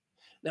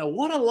 Now,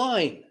 what a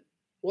line.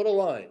 What a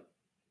line.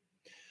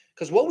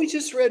 Because what we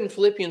just read in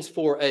Philippians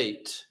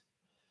 4:8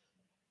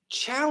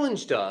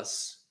 challenged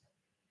us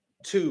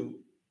to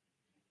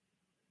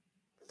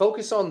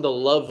focus on the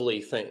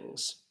lovely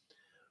things.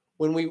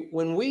 When we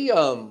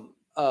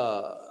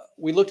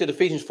looked at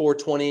Ephesians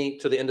 4:20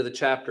 to the end of the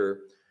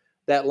chapter,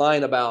 that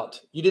line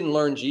about you didn't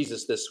learn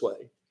Jesus this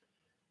way.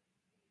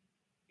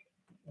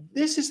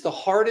 This is the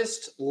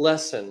hardest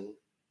lesson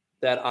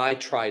that I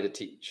try to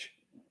teach.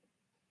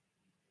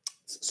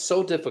 It's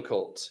so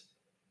difficult,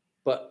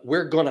 but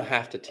we're going to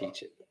have to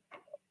teach it.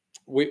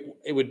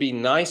 It would be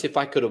nice if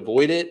I could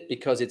avoid it,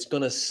 because it's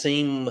going to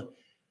seem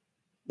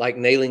like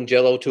nailing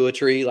Jell-O to a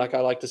tree, like I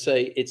like to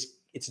say.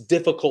 It's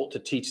difficult to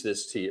teach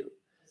this to you.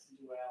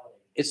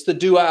 It's the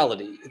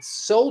duality. It's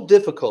so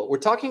difficult. We're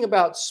talking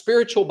about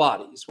spiritual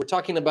bodies. We're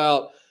talking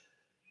about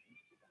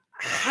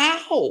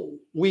how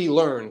we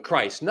learn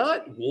Christ,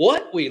 not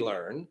what we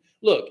learn.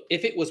 Look,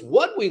 if it was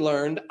what we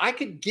learned, I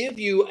could give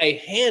you a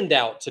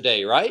handout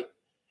today, right?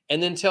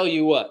 And then tell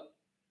you what?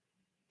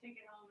 Take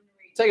it home and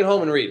read. Take it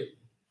home and read it.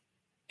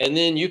 And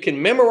then you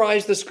can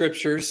memorize the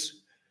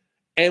scriptures,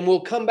 and we'll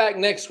come back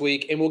next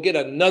week and we'll get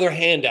another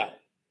handout.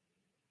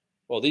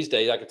 Well, these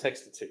days I could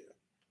text it to you,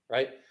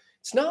 right?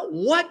 It's not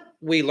what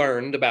we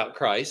learned about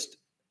Christ.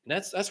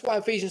 And that's why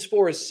Ephesians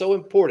 4 is so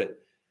important.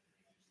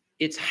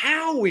 It's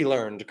how we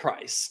learned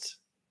Christ.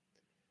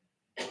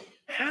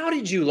 How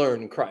did you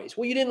learn Christ?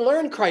 Well, you didn't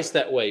learn Christ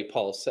that way,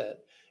 Paul said.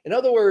 In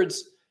other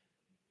words,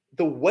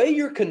 the way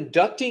you're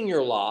conducting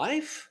your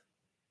life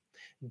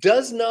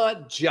does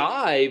not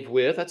jive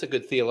with, that's a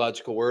good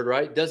theological word,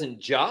 right?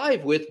 Doesn't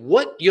jive with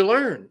what you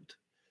learned.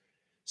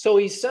 So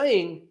he's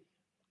saying,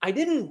 I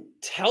didn't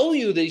tell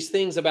you these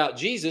things about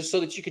Jesus so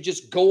that you could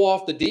just go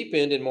off the deep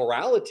end in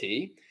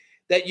morality,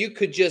 that you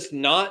could just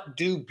not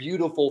do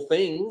beautiful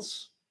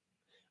things.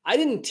 I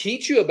didn't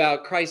teach you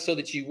about Christ so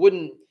that you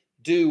wouldn't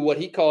do what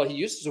he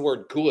uses the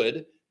word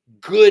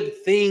good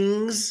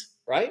things,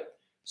 right?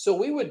 So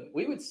we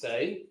would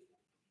say,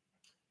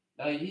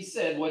 now he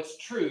said what's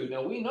true.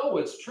 Now we know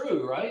what's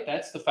true, right?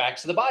 That's the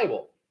facts of the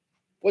Bible.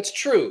 What's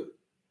true,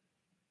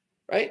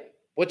 right?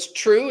 What's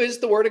true is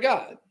the word of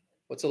God.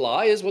 What's a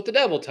lie is what the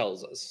devil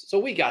tells us. So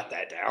we got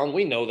that down.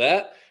 We know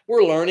that.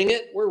 We're learning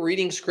it. We're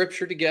reading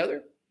scripture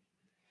together.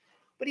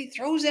 But he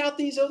throws out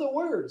these other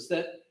words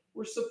that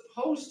we're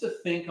supposed to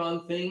think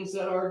on things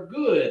that are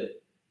good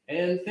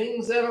and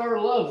things that are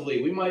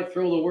lovely. We might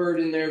throw the word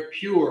in there,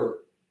 pure.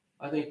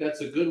 I think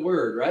that's a good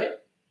word, right?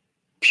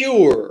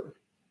 Pure.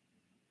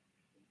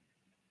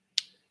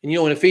 And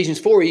in Ephesians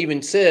 4, he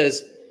even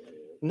says,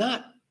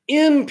 not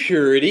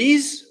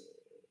impurities.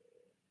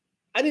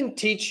 I didn't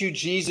teach you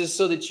Jesus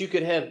so that you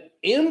could have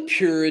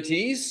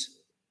impurities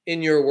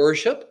in your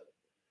worship,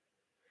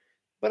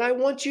 but I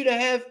want you to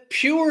have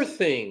pure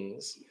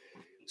things.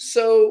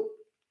 So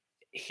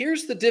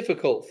here's the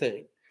difficult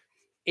thing.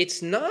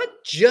 It's not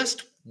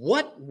just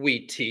what we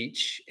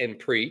teach and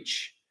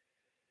preach,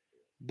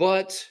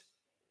 but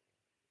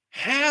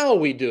how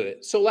we do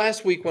it. So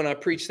last week when I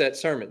preached that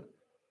sermon,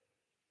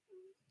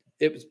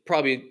 it was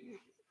probably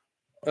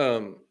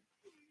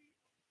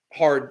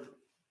hard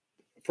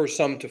for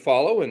some to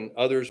follow and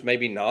others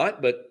maybe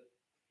not. But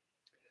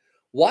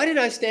why did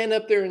I stand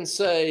up there and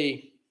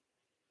say,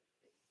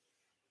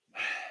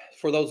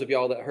 for those of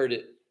y'all that heard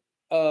it,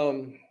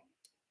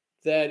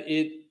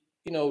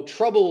 that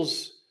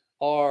troubles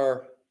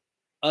are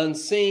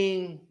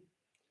unseen?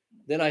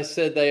 Then I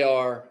said they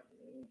are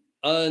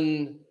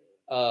unhurried.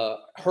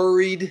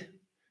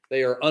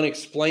 They are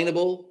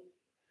unexplainable.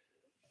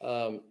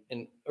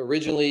 And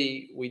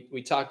originally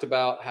we talked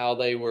about how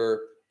they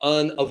were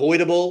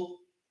unavoidable,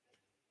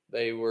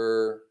 they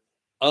were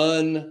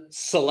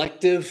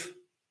unselective,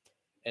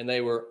 and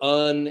they were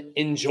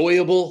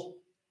unenjoyable.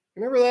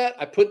 Remember that?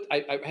 I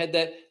had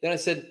that. Then I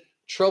said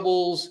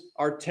troubles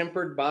are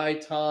tempered by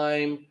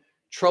time.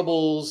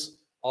 Troubles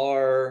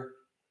are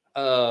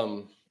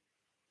the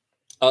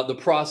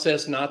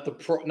process, not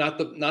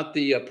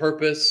the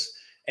purpose.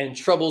 And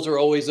troubles are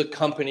always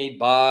accompanied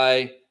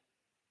by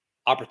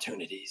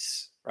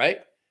opportunities,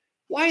 right?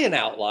 Why an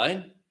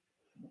outline?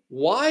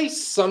 Why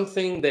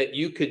something that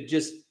you could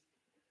just,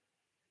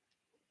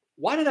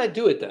 why did I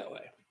do it that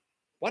way?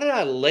 Why did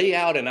I lay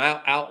out an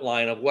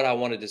outline of what I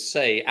wanted to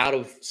say out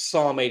of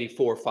Psalm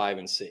 84, 5,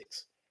 and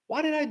 6?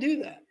 Why did I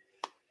do that?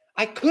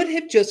 I could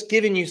have just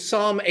given you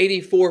Psalm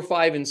 84,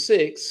 5, and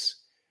 6,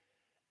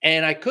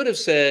 and I could have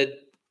said,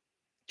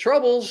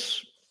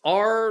 troubles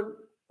are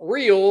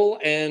real,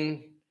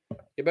 and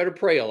you better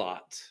pray a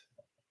lot.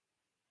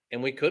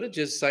 And we could have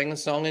just sang a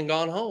song and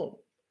gone home.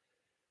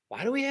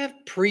 Why do we have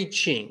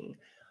preaching?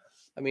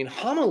 I mean,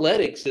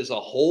 homiletics is a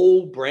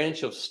whole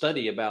branch of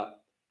study about,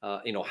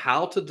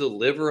 how to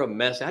deliver a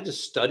message. I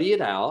just study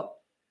it out.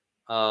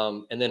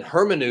 And then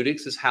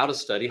hermeneutics is how to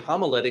study.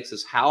 Homiletics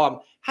is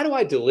how do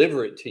I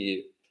deliver it to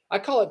you? I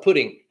call it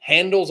putting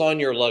handles on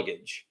your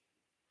luggage.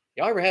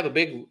 Y'all ever have a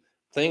big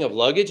thing of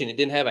luggage and it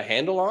didn't have a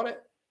handle on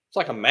it? It's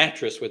like a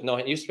mattress with no,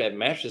 it used to have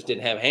mattresses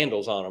didn't have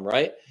handles on them,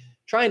 right?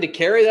 Trying to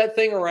carry that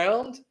thing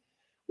around.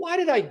 Why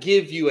did I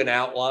give you an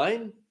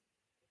outline?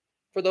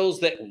 For those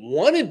that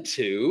wanted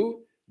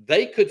to,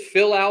 they could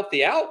fill out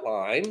the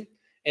outline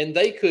and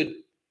they could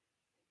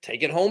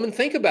take it home and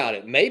think about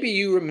it. Maybe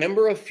you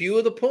remember a few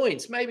of the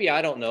points. Maybe,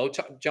 I don't know.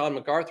 John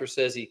MacArthur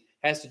says he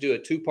has to do a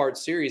 2-part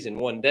series in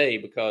one day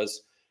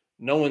because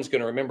no one's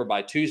going to remember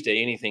by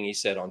Tuesday anything he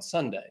said on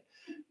Sunday.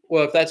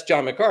 Well, if that's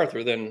John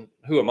MacArthur, then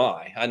who am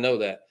I? I know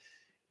that.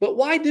 But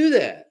why do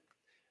that?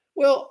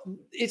 Well,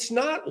 it's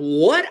not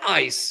what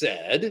I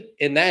said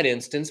in that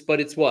instance, but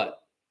it's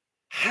what?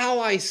 How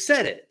I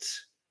said it.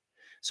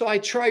 So I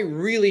try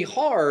really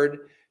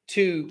hard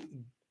to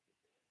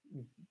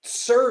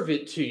serve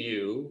it to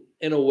you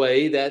in a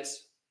way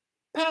that's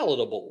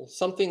palatable,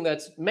 something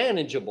that's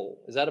manageable.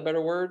 Is that a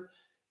better word?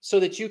 So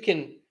that you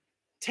can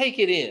take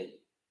it in.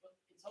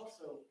 It's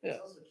also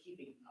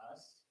keeping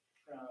us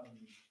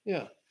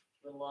from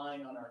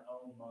relying on our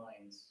own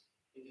minds,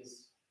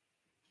 because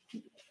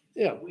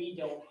we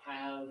don't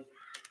have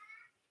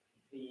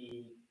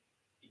the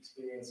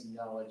experience and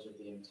knowledge of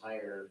the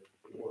entire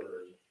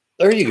word.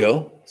 There you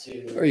go.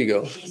 There you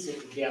go. Piece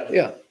it together.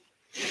 Yeah.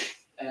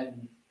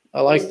 And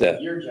I like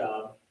that. Your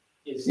job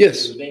is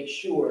to make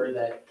sure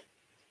that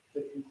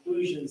the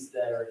conclusions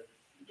that are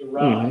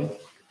derived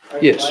are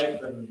Yes. derived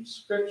from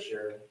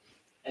Scripture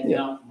and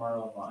not from our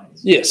own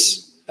minds.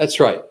 Yes, that's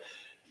right.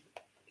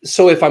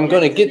 So if I'm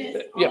going to Doesn't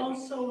get, it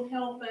also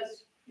help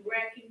us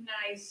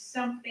recognize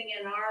something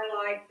in our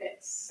life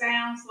that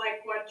sounds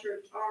like what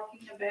you're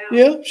talking about?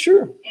 yeah,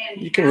 sure.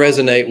 And You can how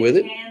resonate we with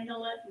it.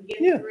 handle it and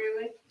get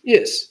through it.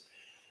 Yes.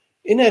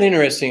 Isn't that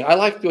interesting? I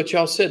like what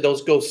y'all said.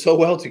 Those go so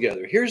well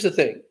together. Here's the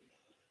thing.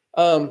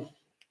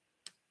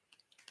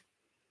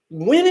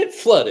 When it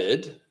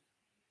flooded,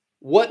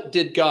 what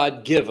did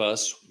God give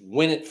us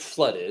when it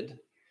flooded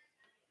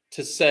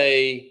to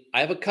say, I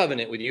have a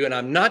covenant with you and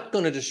I'm not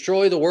going to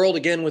destroy the world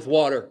again with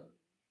water?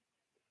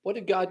 What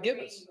did God give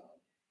us?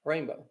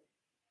 Rainbow.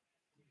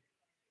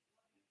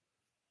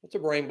 What's a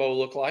rainbow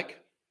look like?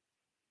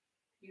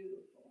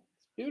 Beautiful.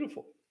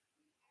 Beautiful.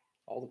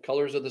 All the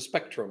colors of the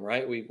spectrum,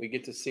 right? We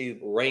get to see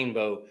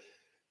rainbow,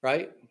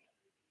 right?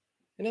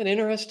 Isn't that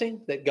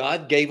interesting that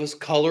God gave us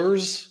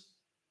colors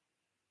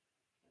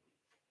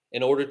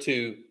in order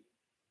to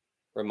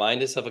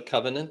remind us of a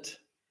covenant?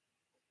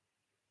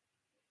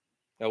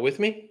 Now with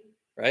me,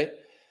 right?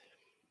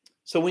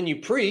 So when you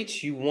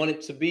preach, you want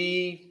it to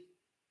be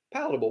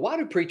palatable. Why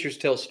do preachers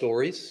tell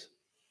stories?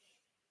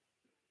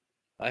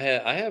 I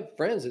have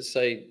friends that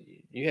say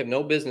you have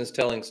no business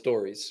telling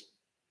stories.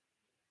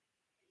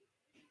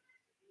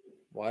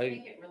 Why?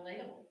 Make it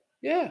relatable.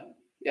 Yeah.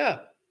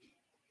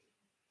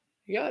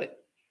 You got it.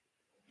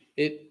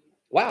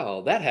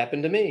 Wow, that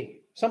happened to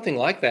me. Something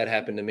like that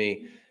happened to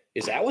me.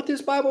 Is that what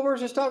this Bible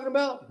verse is talking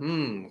about?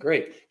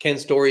 Great. Can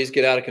stories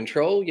get out of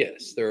control?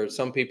 Yes. There are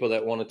some people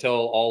that want to tell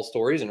all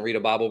stories and read a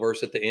Bible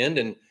verse at the end.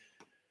 And,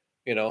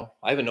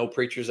 I even know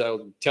preachers that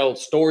will tell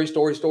story.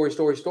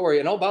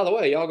 And oh, by the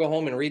way, y'all go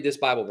home and read this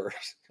Bible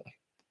verse.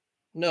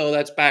 No,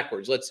 that's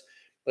backwards.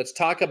 Let's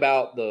talk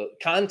about the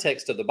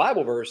context of the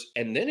Bible verse.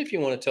 And then if you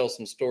want to tell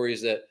some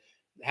stories that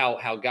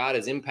how God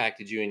has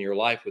impacted you in your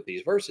life with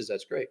these verses,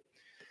 that's great.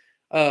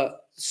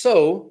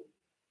 So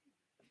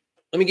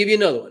let me give you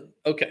another one.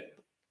 Okay.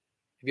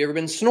 Have you ever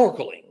been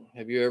snorkeling?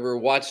 Have you ever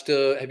watched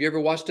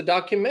a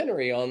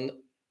documentary on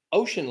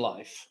ocean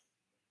life?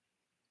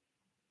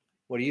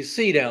 What do you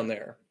see down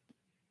there?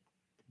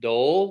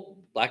 Dull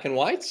black and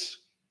whites?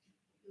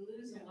 You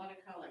lose a lot of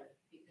color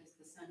because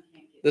the sun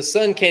can't get. The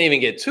sun can't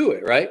even get to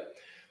it, right?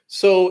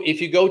 So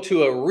if you go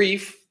to a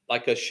reef,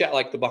 like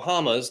the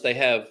Bahamas, they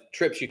have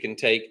trips you can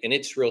take, and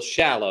it's real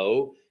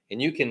shallow,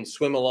 and you can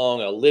swim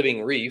along a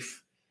living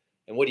reef.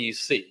 And what do you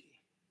see?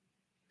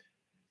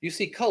 You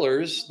see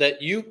colors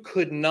that you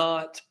could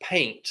not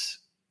paint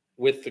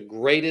with the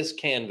greatest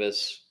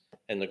canvas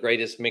and the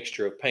greatest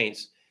mixture of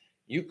paints.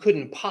 You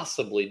couldn't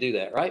possibly do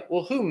that, right?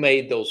 Well, who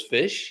made those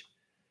fish?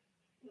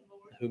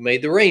 Who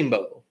made the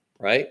rainbow,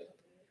 right?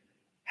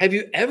 Have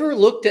you ever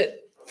looked at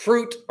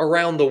fruit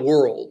around the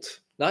world?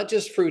 Not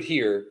just fruit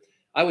here.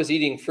 I was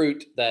eating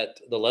fruit that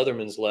the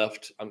Leathermans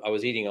left. I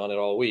was eating on it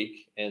all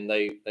week, and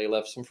they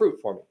left some fruit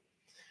for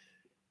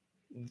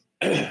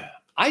me.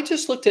 I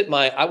just looked at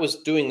I was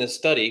doing this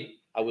study.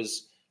 I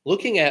was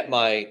looking at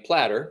my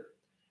platter,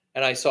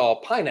 and I saw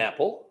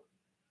pineapple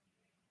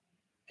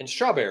and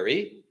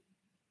strawberry,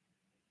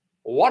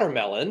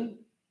 watermelon,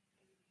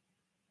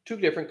 2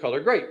 different color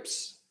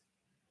grapes.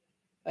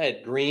 I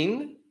had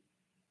green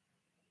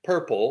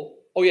purple.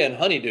 Oh yeah, and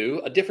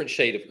honeydew, a different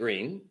shade of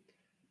green,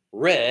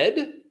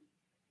 red,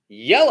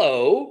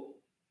 yellow,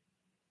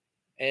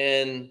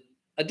 and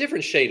a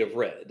different shade of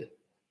red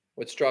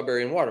with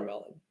strawberry and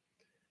watermelon.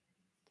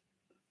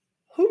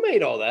 Who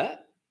made all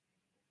that?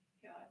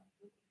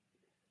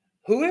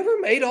 Whoever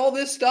made all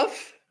this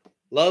stuff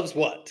loves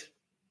what?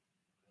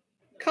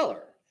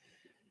 Color.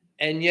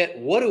 And yet,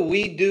 what do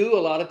we do a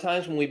lot of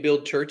times when we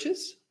build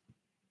churches?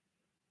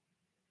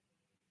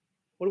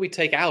 What do we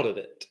take out of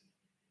it?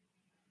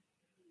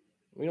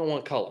 We don't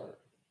want color.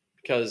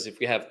 Because if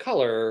we have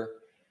color,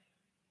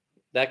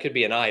 that could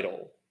be an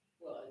idol.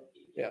 Well,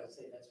 Yeah. would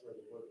say that's where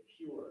the word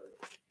pure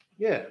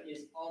Yeah.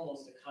 is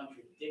almost a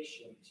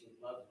contradiction to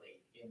lovely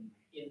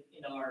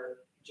in our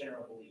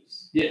general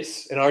beliefs.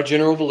 Yes, in our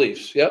general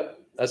beliefs. Yep,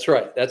 that's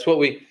right. That's what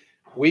we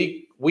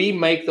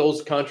make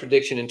those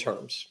contradiction in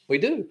terms. We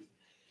do.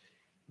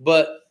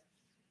 But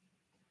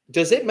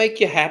does it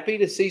make you happy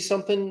to see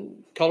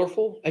something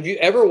colorful? Have you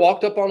ever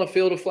walked up on a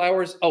field of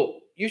flowers?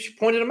 Oh, you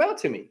pointed them out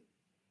to me.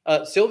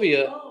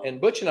 Sylvia and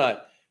Butch and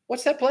I.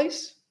 What's that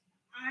place?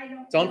 I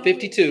don't It's on know.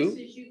 52.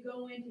 As you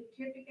go into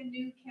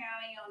Tippecanoe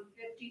County on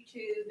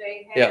 52,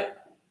 they have Yeah.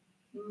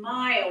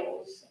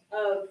 miles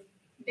of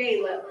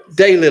daylilies.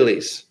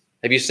 Daylilies.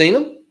 Have you seen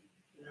them?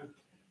 Yeah.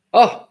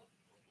 Oh,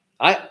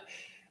 I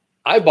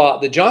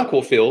bought the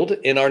jonquil field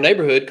in our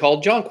neighborhood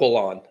called Jonquil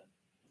Lawn.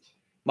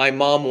 My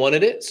mom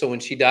wanted it, so when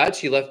she died,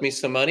 she left me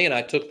some money, and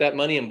I took that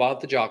money and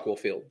bought the jonquil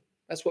field.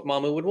 That's what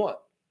Mama would want.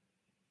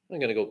 I'm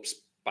going to go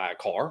buy a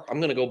car.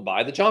 I'm going to go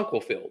buy the jonquil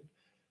field.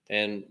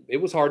 And it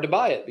was hard to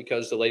buy it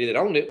because the lady that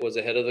owned it was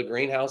the head of the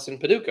greenhouse in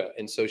Paducah.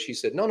 And so she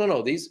said, no,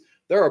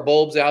 there are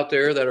bulbs out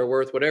there that are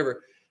worth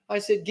whatever. I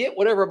said, get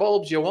whatever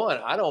bulbs you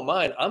want. I don't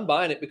mind. I'm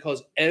buying it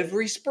because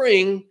every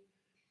spring,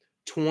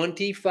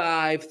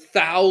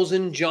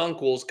 25,000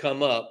 jonquils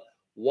come up.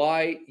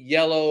 White,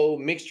 yellow,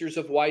 mixtures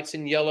of whites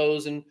and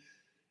yellows. And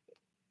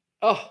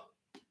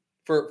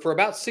for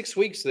about 6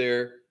 weeks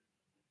there,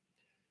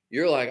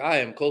 you're like, I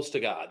am close to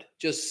God.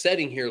 Just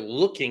sitting here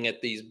looking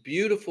at these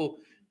beautiful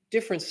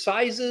different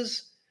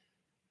sizes.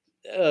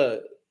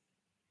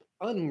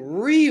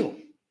 Unreal.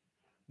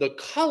 The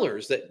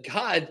colors that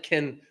God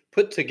can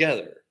put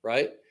together,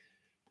 right?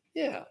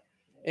 Yeah.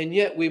 And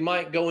yet we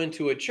might go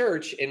into a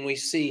church and we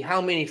see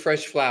how many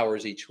fresh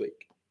flowers each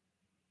week.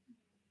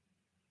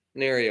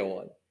 Nary a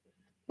one.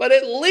 But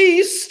at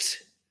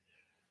least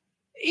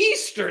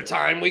Easter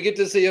time, we get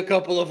to see a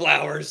couple of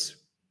flowers,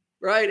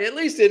 right? At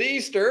least at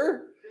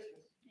Easter.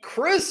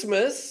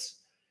 Christmas.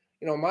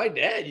 You know, my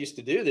dad used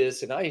to do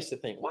this, and I used to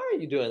think, why are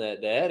you doing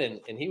that, Dad?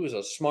 And he was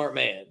a smart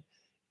man.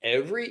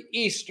 Every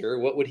Easter,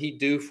 what would he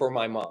do for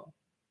my mom?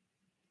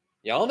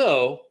 Y'all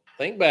know,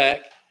 think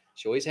back.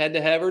 She always had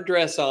to have her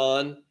dress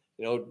on,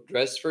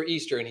 dress for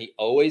Easter, and he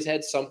always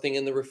had something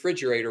in the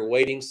refrigerator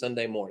waiting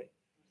Sunday morning.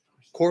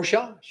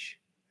 Corsage.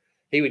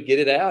 He would get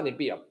it out, and it'd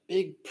be a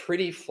big,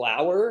 pretty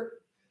flower.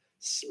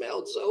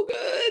 Smelled so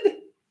good,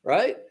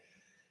 right?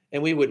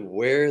 And we would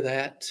wear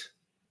that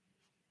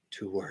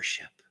to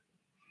worship.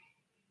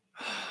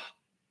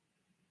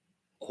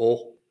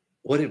 Oh,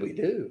 what did we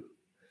do?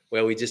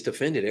 Well, we just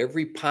offended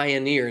every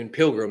pioneer and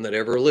pilgrim that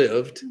ever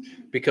lived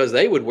because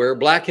they would wear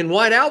black and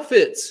white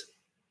outfits,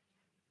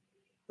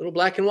 little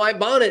black and white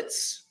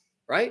bonnets,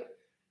 right?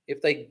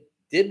 If they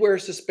did wear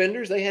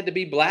suspenders, they had to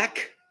be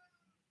black,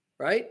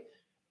 right?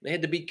 They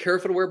had to be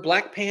careful to wear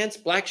black pants,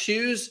 black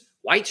shoes,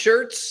 white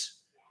shirts.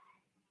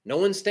 No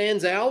one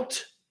stands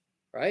out,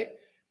 right?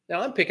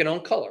 Now I'm picking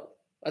on color.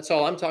 That's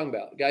all I'm talking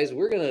about. Guys,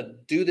 we're going to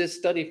do this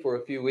study for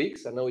a few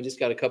weeks. I know we just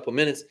got a couple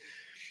minutes,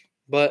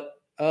 but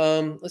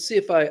let's see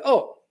if I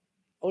want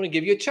to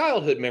give you a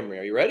childhood memory.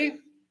 Are you ready?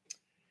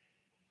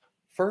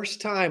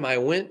 First time I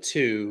went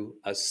to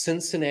a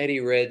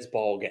Cincinnati Reds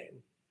ball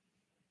game.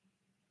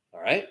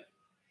 All right.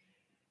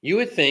 You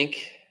would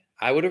think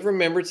I would have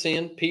remembered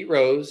seeing Pete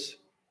Rose,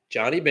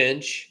 Johnny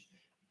Bench.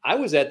 I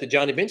was at the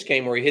Johnny Bench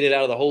game where he hit it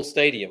out of the whole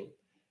stadium.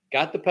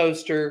 Got the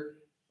poster.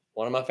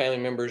 One of my family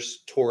members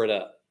tore it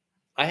up.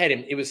 I had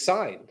him. It was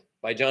signed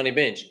by Johnny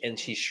Bench, and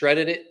she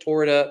shredded it,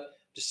 tore it up,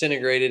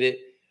 disintegrated it.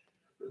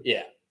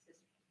 Yeah.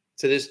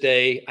 To this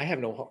day, I have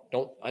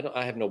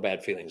no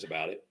bad feelings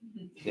about it.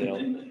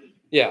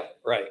 Yeah,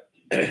 right.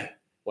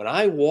 When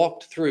I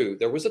walked through,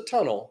 there was a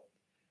tunnel.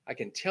 I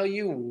can tell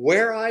you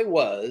where I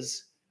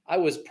was. I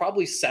was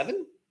probably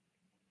 7.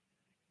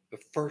 The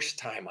first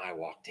time I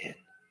walked in,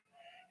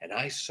 and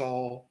I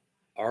saw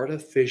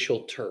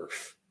artificial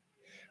turf.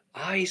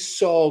 I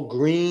saw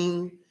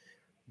green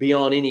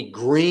beyond any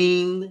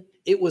green.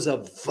 It was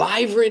a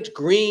vibrant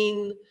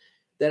green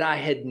that I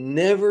had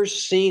never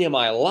seen in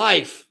my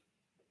life.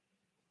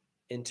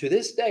 And to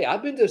this day,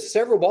 I've been to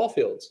several ball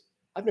fields.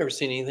 I've never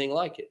seen anything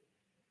like it.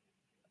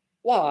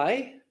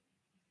 Why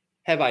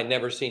have I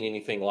never seen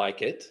anything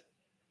like it?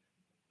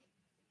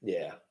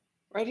 Yeah,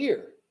 right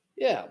here.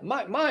 Yeah,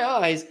 my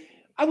eyes,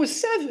 I was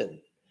 7.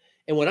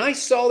 And when I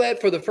saw that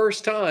for the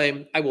first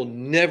time, I will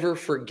never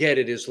forget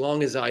it as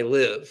long as I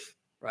live,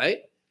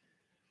 right?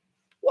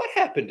 What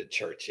happened to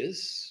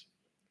churches?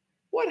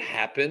 What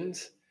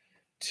happened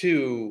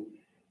to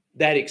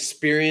that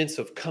experience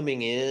of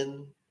coming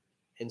in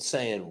and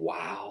saying,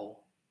 wow,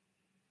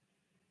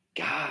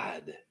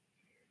 God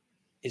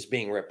is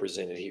being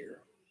represented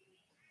here,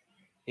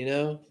 you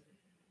know?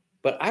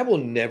 But I will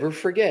never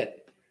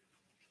forget,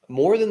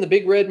 more than the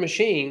big red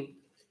machine,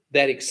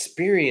 that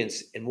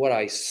experience and what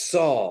I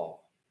saw,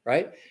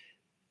 right?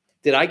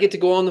 Did I get to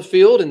go on the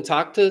field and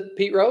talk to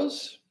Pete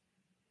Rose,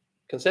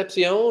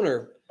 Concepcion,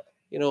 or,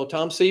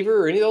 Tom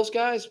Seaver, or any of those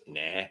guys?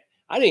 Nah,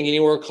 I didn't get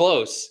anywhere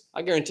close.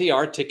 I guarantee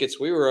our tickets,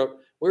 we were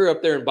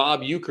up there in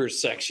Bob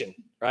Euchre's section,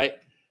 right?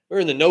 We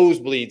were in the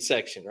nosebleed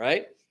section,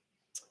 right?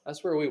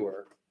 That's where we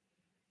were.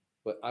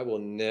 But I will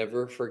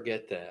never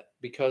forget that.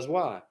 Because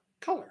why?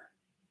 Color.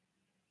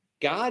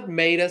 God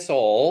made us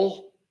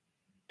all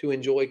to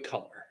enjoy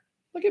color.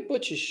 Look at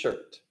Butch's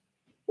shirt.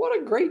 What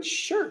a great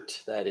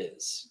shirt that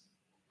is.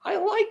 I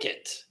like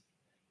it,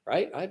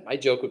 right? I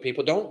joke with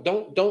people,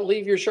 don't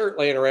leave your shirt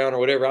laying around or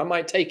whatever. I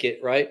might take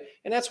it, right?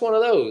 And that's one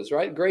of those,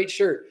 right? Great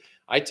shirt.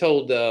 I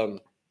told,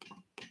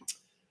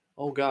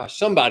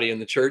 somebody in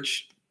the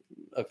church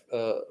a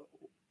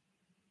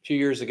few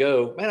years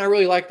ago, man, I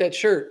really like that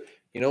shirt.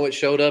 You know what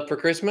showed up for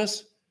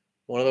Christmas?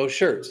 One of those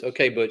shirts.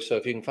 Okay, Butch, so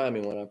if you can find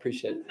me one, I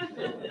appreciate it.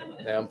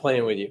 Yeah, I'm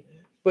playing with you.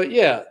 But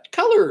yeah,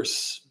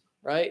 colors,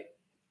 right?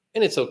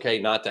 And it's okay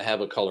not to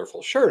have a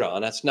colorful shirt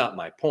on. That's not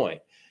my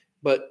point.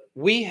 But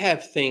we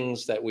have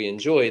things that we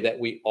enjoy that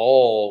we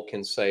all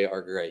can say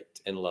are great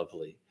and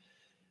lovely.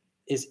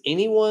 Have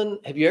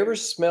you ever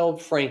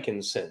smelled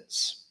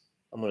frankincense?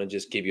 I'm going to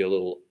just give you a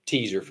little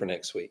teaser for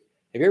next week.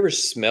 Have you ever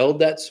smelled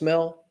that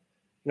smell?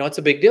 It's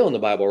a big deal in the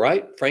Bible,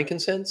 right?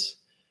 Frankincense.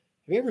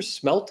 Have you ever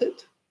smelt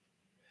it?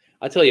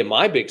 I tell you,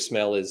 my big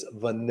smell is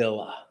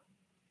vanilla.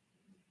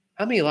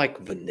 How many like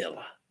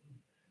vanilla?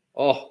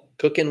 Oh,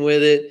 cooking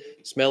with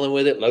it, smelling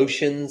with it,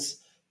 lotions.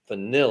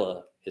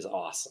 Vanilla is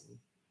awesome,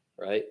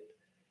 right?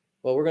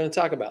 Well, we're going to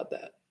talk about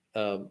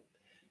that.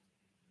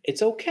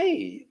 It's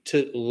okay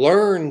to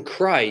learn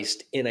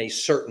Christ in a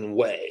certain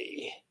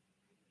way,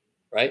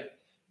 right?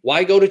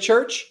 Why go to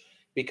church?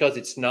 Because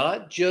it's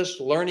not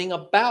just learning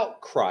about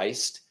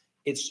Christ,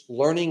 it's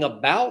learning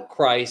about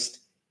Christ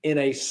in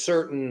a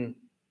certain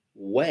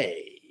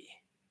way,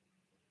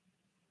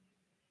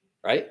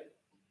 right?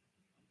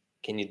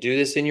 Can you do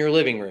this in your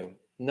living room?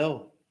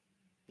 No,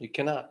 you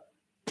cannot.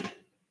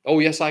 Oh,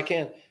 yes, I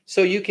can.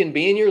 So you can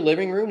be in your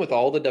living room with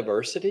all the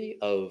diversity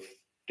of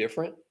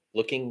different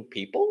looking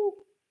people?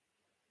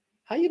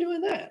 How are you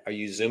doing that? Are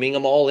you zooming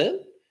them all in?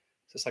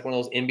 It's just like one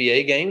of those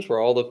NBA games where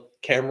all the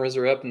cameras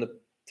are up in the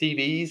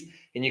TVs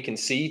and you can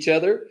see each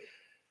other.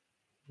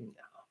 No.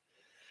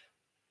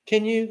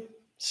 Can you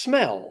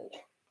smell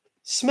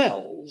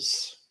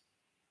smells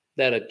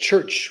that a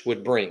church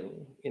would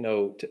bring,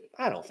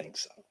 I don't think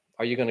so.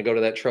 Are you going to go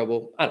to that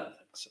trouble? I don't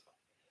think so.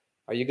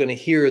 Are you going to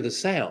hear the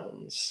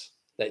sounds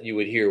that you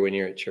would hear when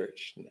you're at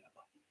church? No.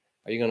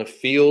 Are you going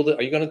to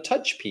are you going to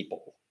touch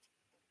people?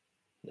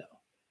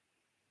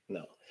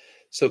 No.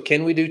 So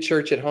can we do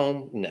church at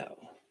home? No.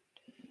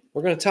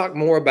 We're going to talk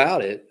more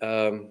about it.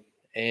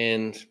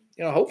 And,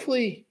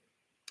 hopefully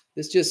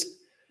this just,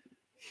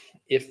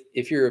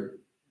 if you're a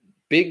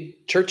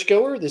big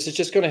churchgoer, this is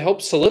just going to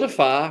help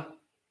solidify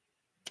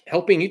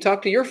helping you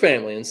talk to your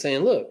family and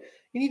saying, look,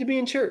 you need to be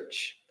in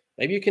church.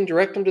 Maybe you can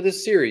direct them to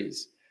this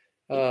series,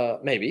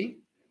 maybe,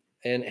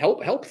 and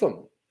help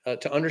them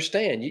to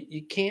understand.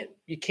 You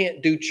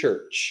can't do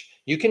church.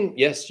 You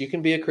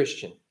can be a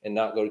Christian and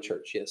not go to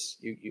church. Yes,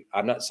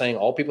 I'm not saying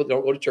all people that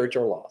don't go to church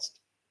are lost,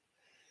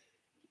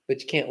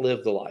 but you can't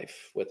live the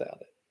life without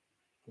it.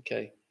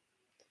 Okay,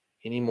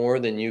 any more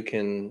than you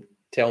can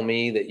tell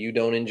me that you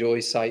don't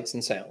enjoy sights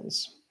and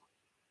sounds.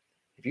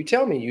 If you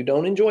tell me you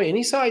don't enjoy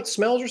any sights,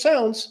 smells, or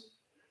sounds,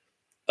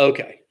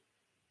 okay,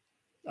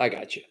 I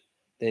got you.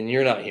 Then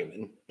you're not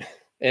human.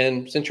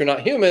 And since you're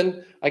not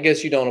human, I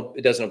guess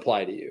it doesn't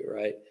apply to you,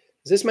 right?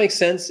 Does this make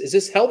sense? Is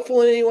this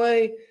helpful in any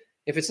way?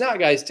 If it's not,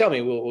 guys, tell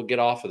me, we'll get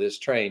off of this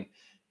train.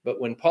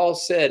 But when Paul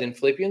said in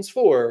Philippians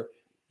 4,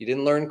 you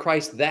didn't learn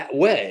Christ that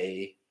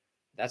way,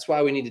 that's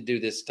why we need to do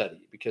this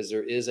study, because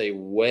there is a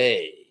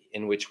way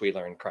in which we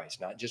learn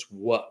Christ, not just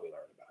what we learn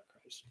about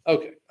Christ.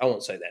 Okay, I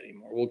won't say that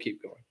anymore. We'll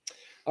keep going.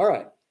 All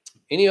right.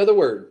 Any other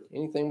word?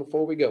 Anything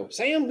before we go?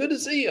 Sam, good to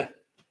see you.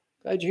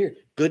 Glad you're here.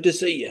 Good to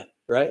see you,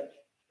 right?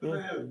 I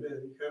haven't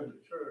been coming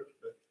to church,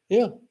 but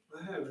yeah,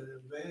 I have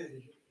an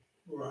advantage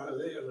where I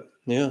live.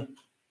 Yeah.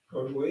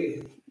 Because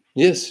we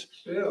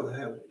still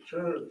have a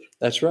church.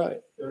 That's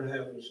right. They're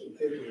having some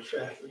people this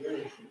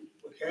afternoon from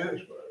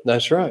Mechanicsburg.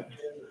 That's right.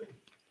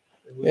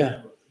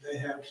 And they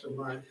have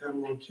somebody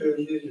come on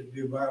Tuesday to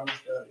do Bible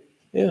study.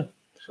 Yeah.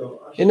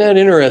 So isn't that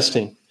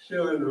interesting?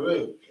 Still in the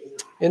loop.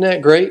 Isn't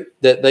that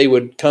great that they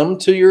would come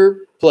to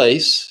your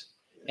place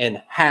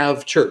and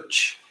have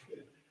church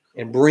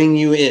and bring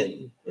you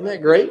in? Isn't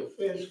that great?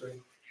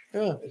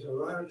 Yeah. It's a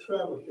lot of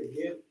trouble to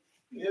get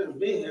in a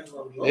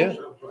vehicle and go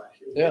someplace.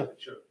 Yeah.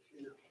 Church,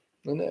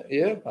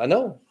 Yeah, I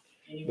know.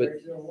 Anywhere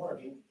two or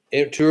more.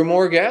 Two or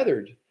more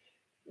gathered.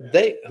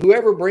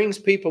 Whoever brings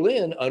people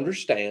in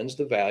understands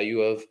the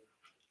value of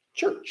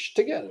church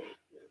together.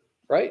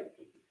 right?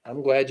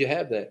 I'm glad you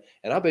have that.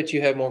 And I bet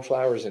you have more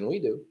flowers than we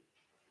do.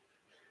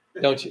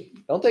 Don't you?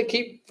 Don't they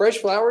keep fresh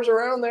flowers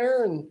around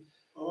there? And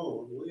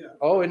Oh, yeah.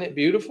 oh, isn't it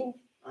beautiful?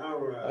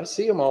 Our, I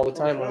see them all the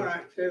time. Our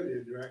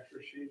activity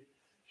director,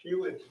 she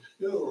went to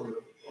school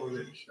on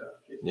this stuff.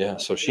 Yeah,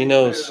 so she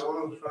knows.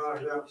 All the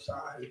flowers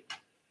outside.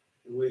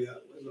 And we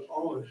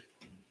always,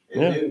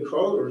 and Yeah. then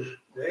Kroger's,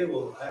 they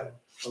will have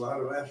a lot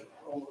of effort.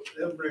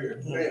 They'll bring a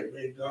great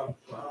big dog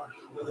flowers.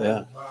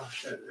 Yeah.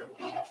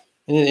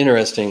 Isn't it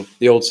interesting?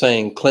 The old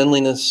saying,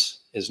 cleanliness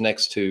is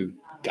next to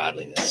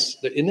godliness.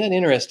 Isn't that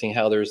interesting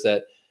how there's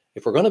that,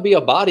 if we're going to be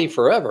a body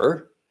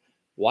forever,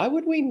 why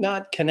would we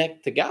not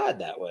connect to God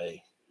that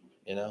way?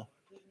 You know,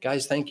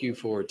 guys, thank you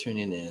for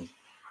tuning in.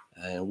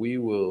 And we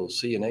will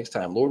see you next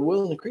time. Lord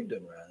willing, the creek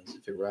doesn't rise.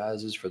 If it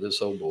rises for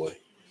this old boy,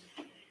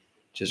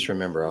 just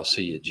remember, I'll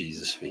see you at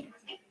Jesus' feet.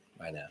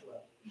 Bye now.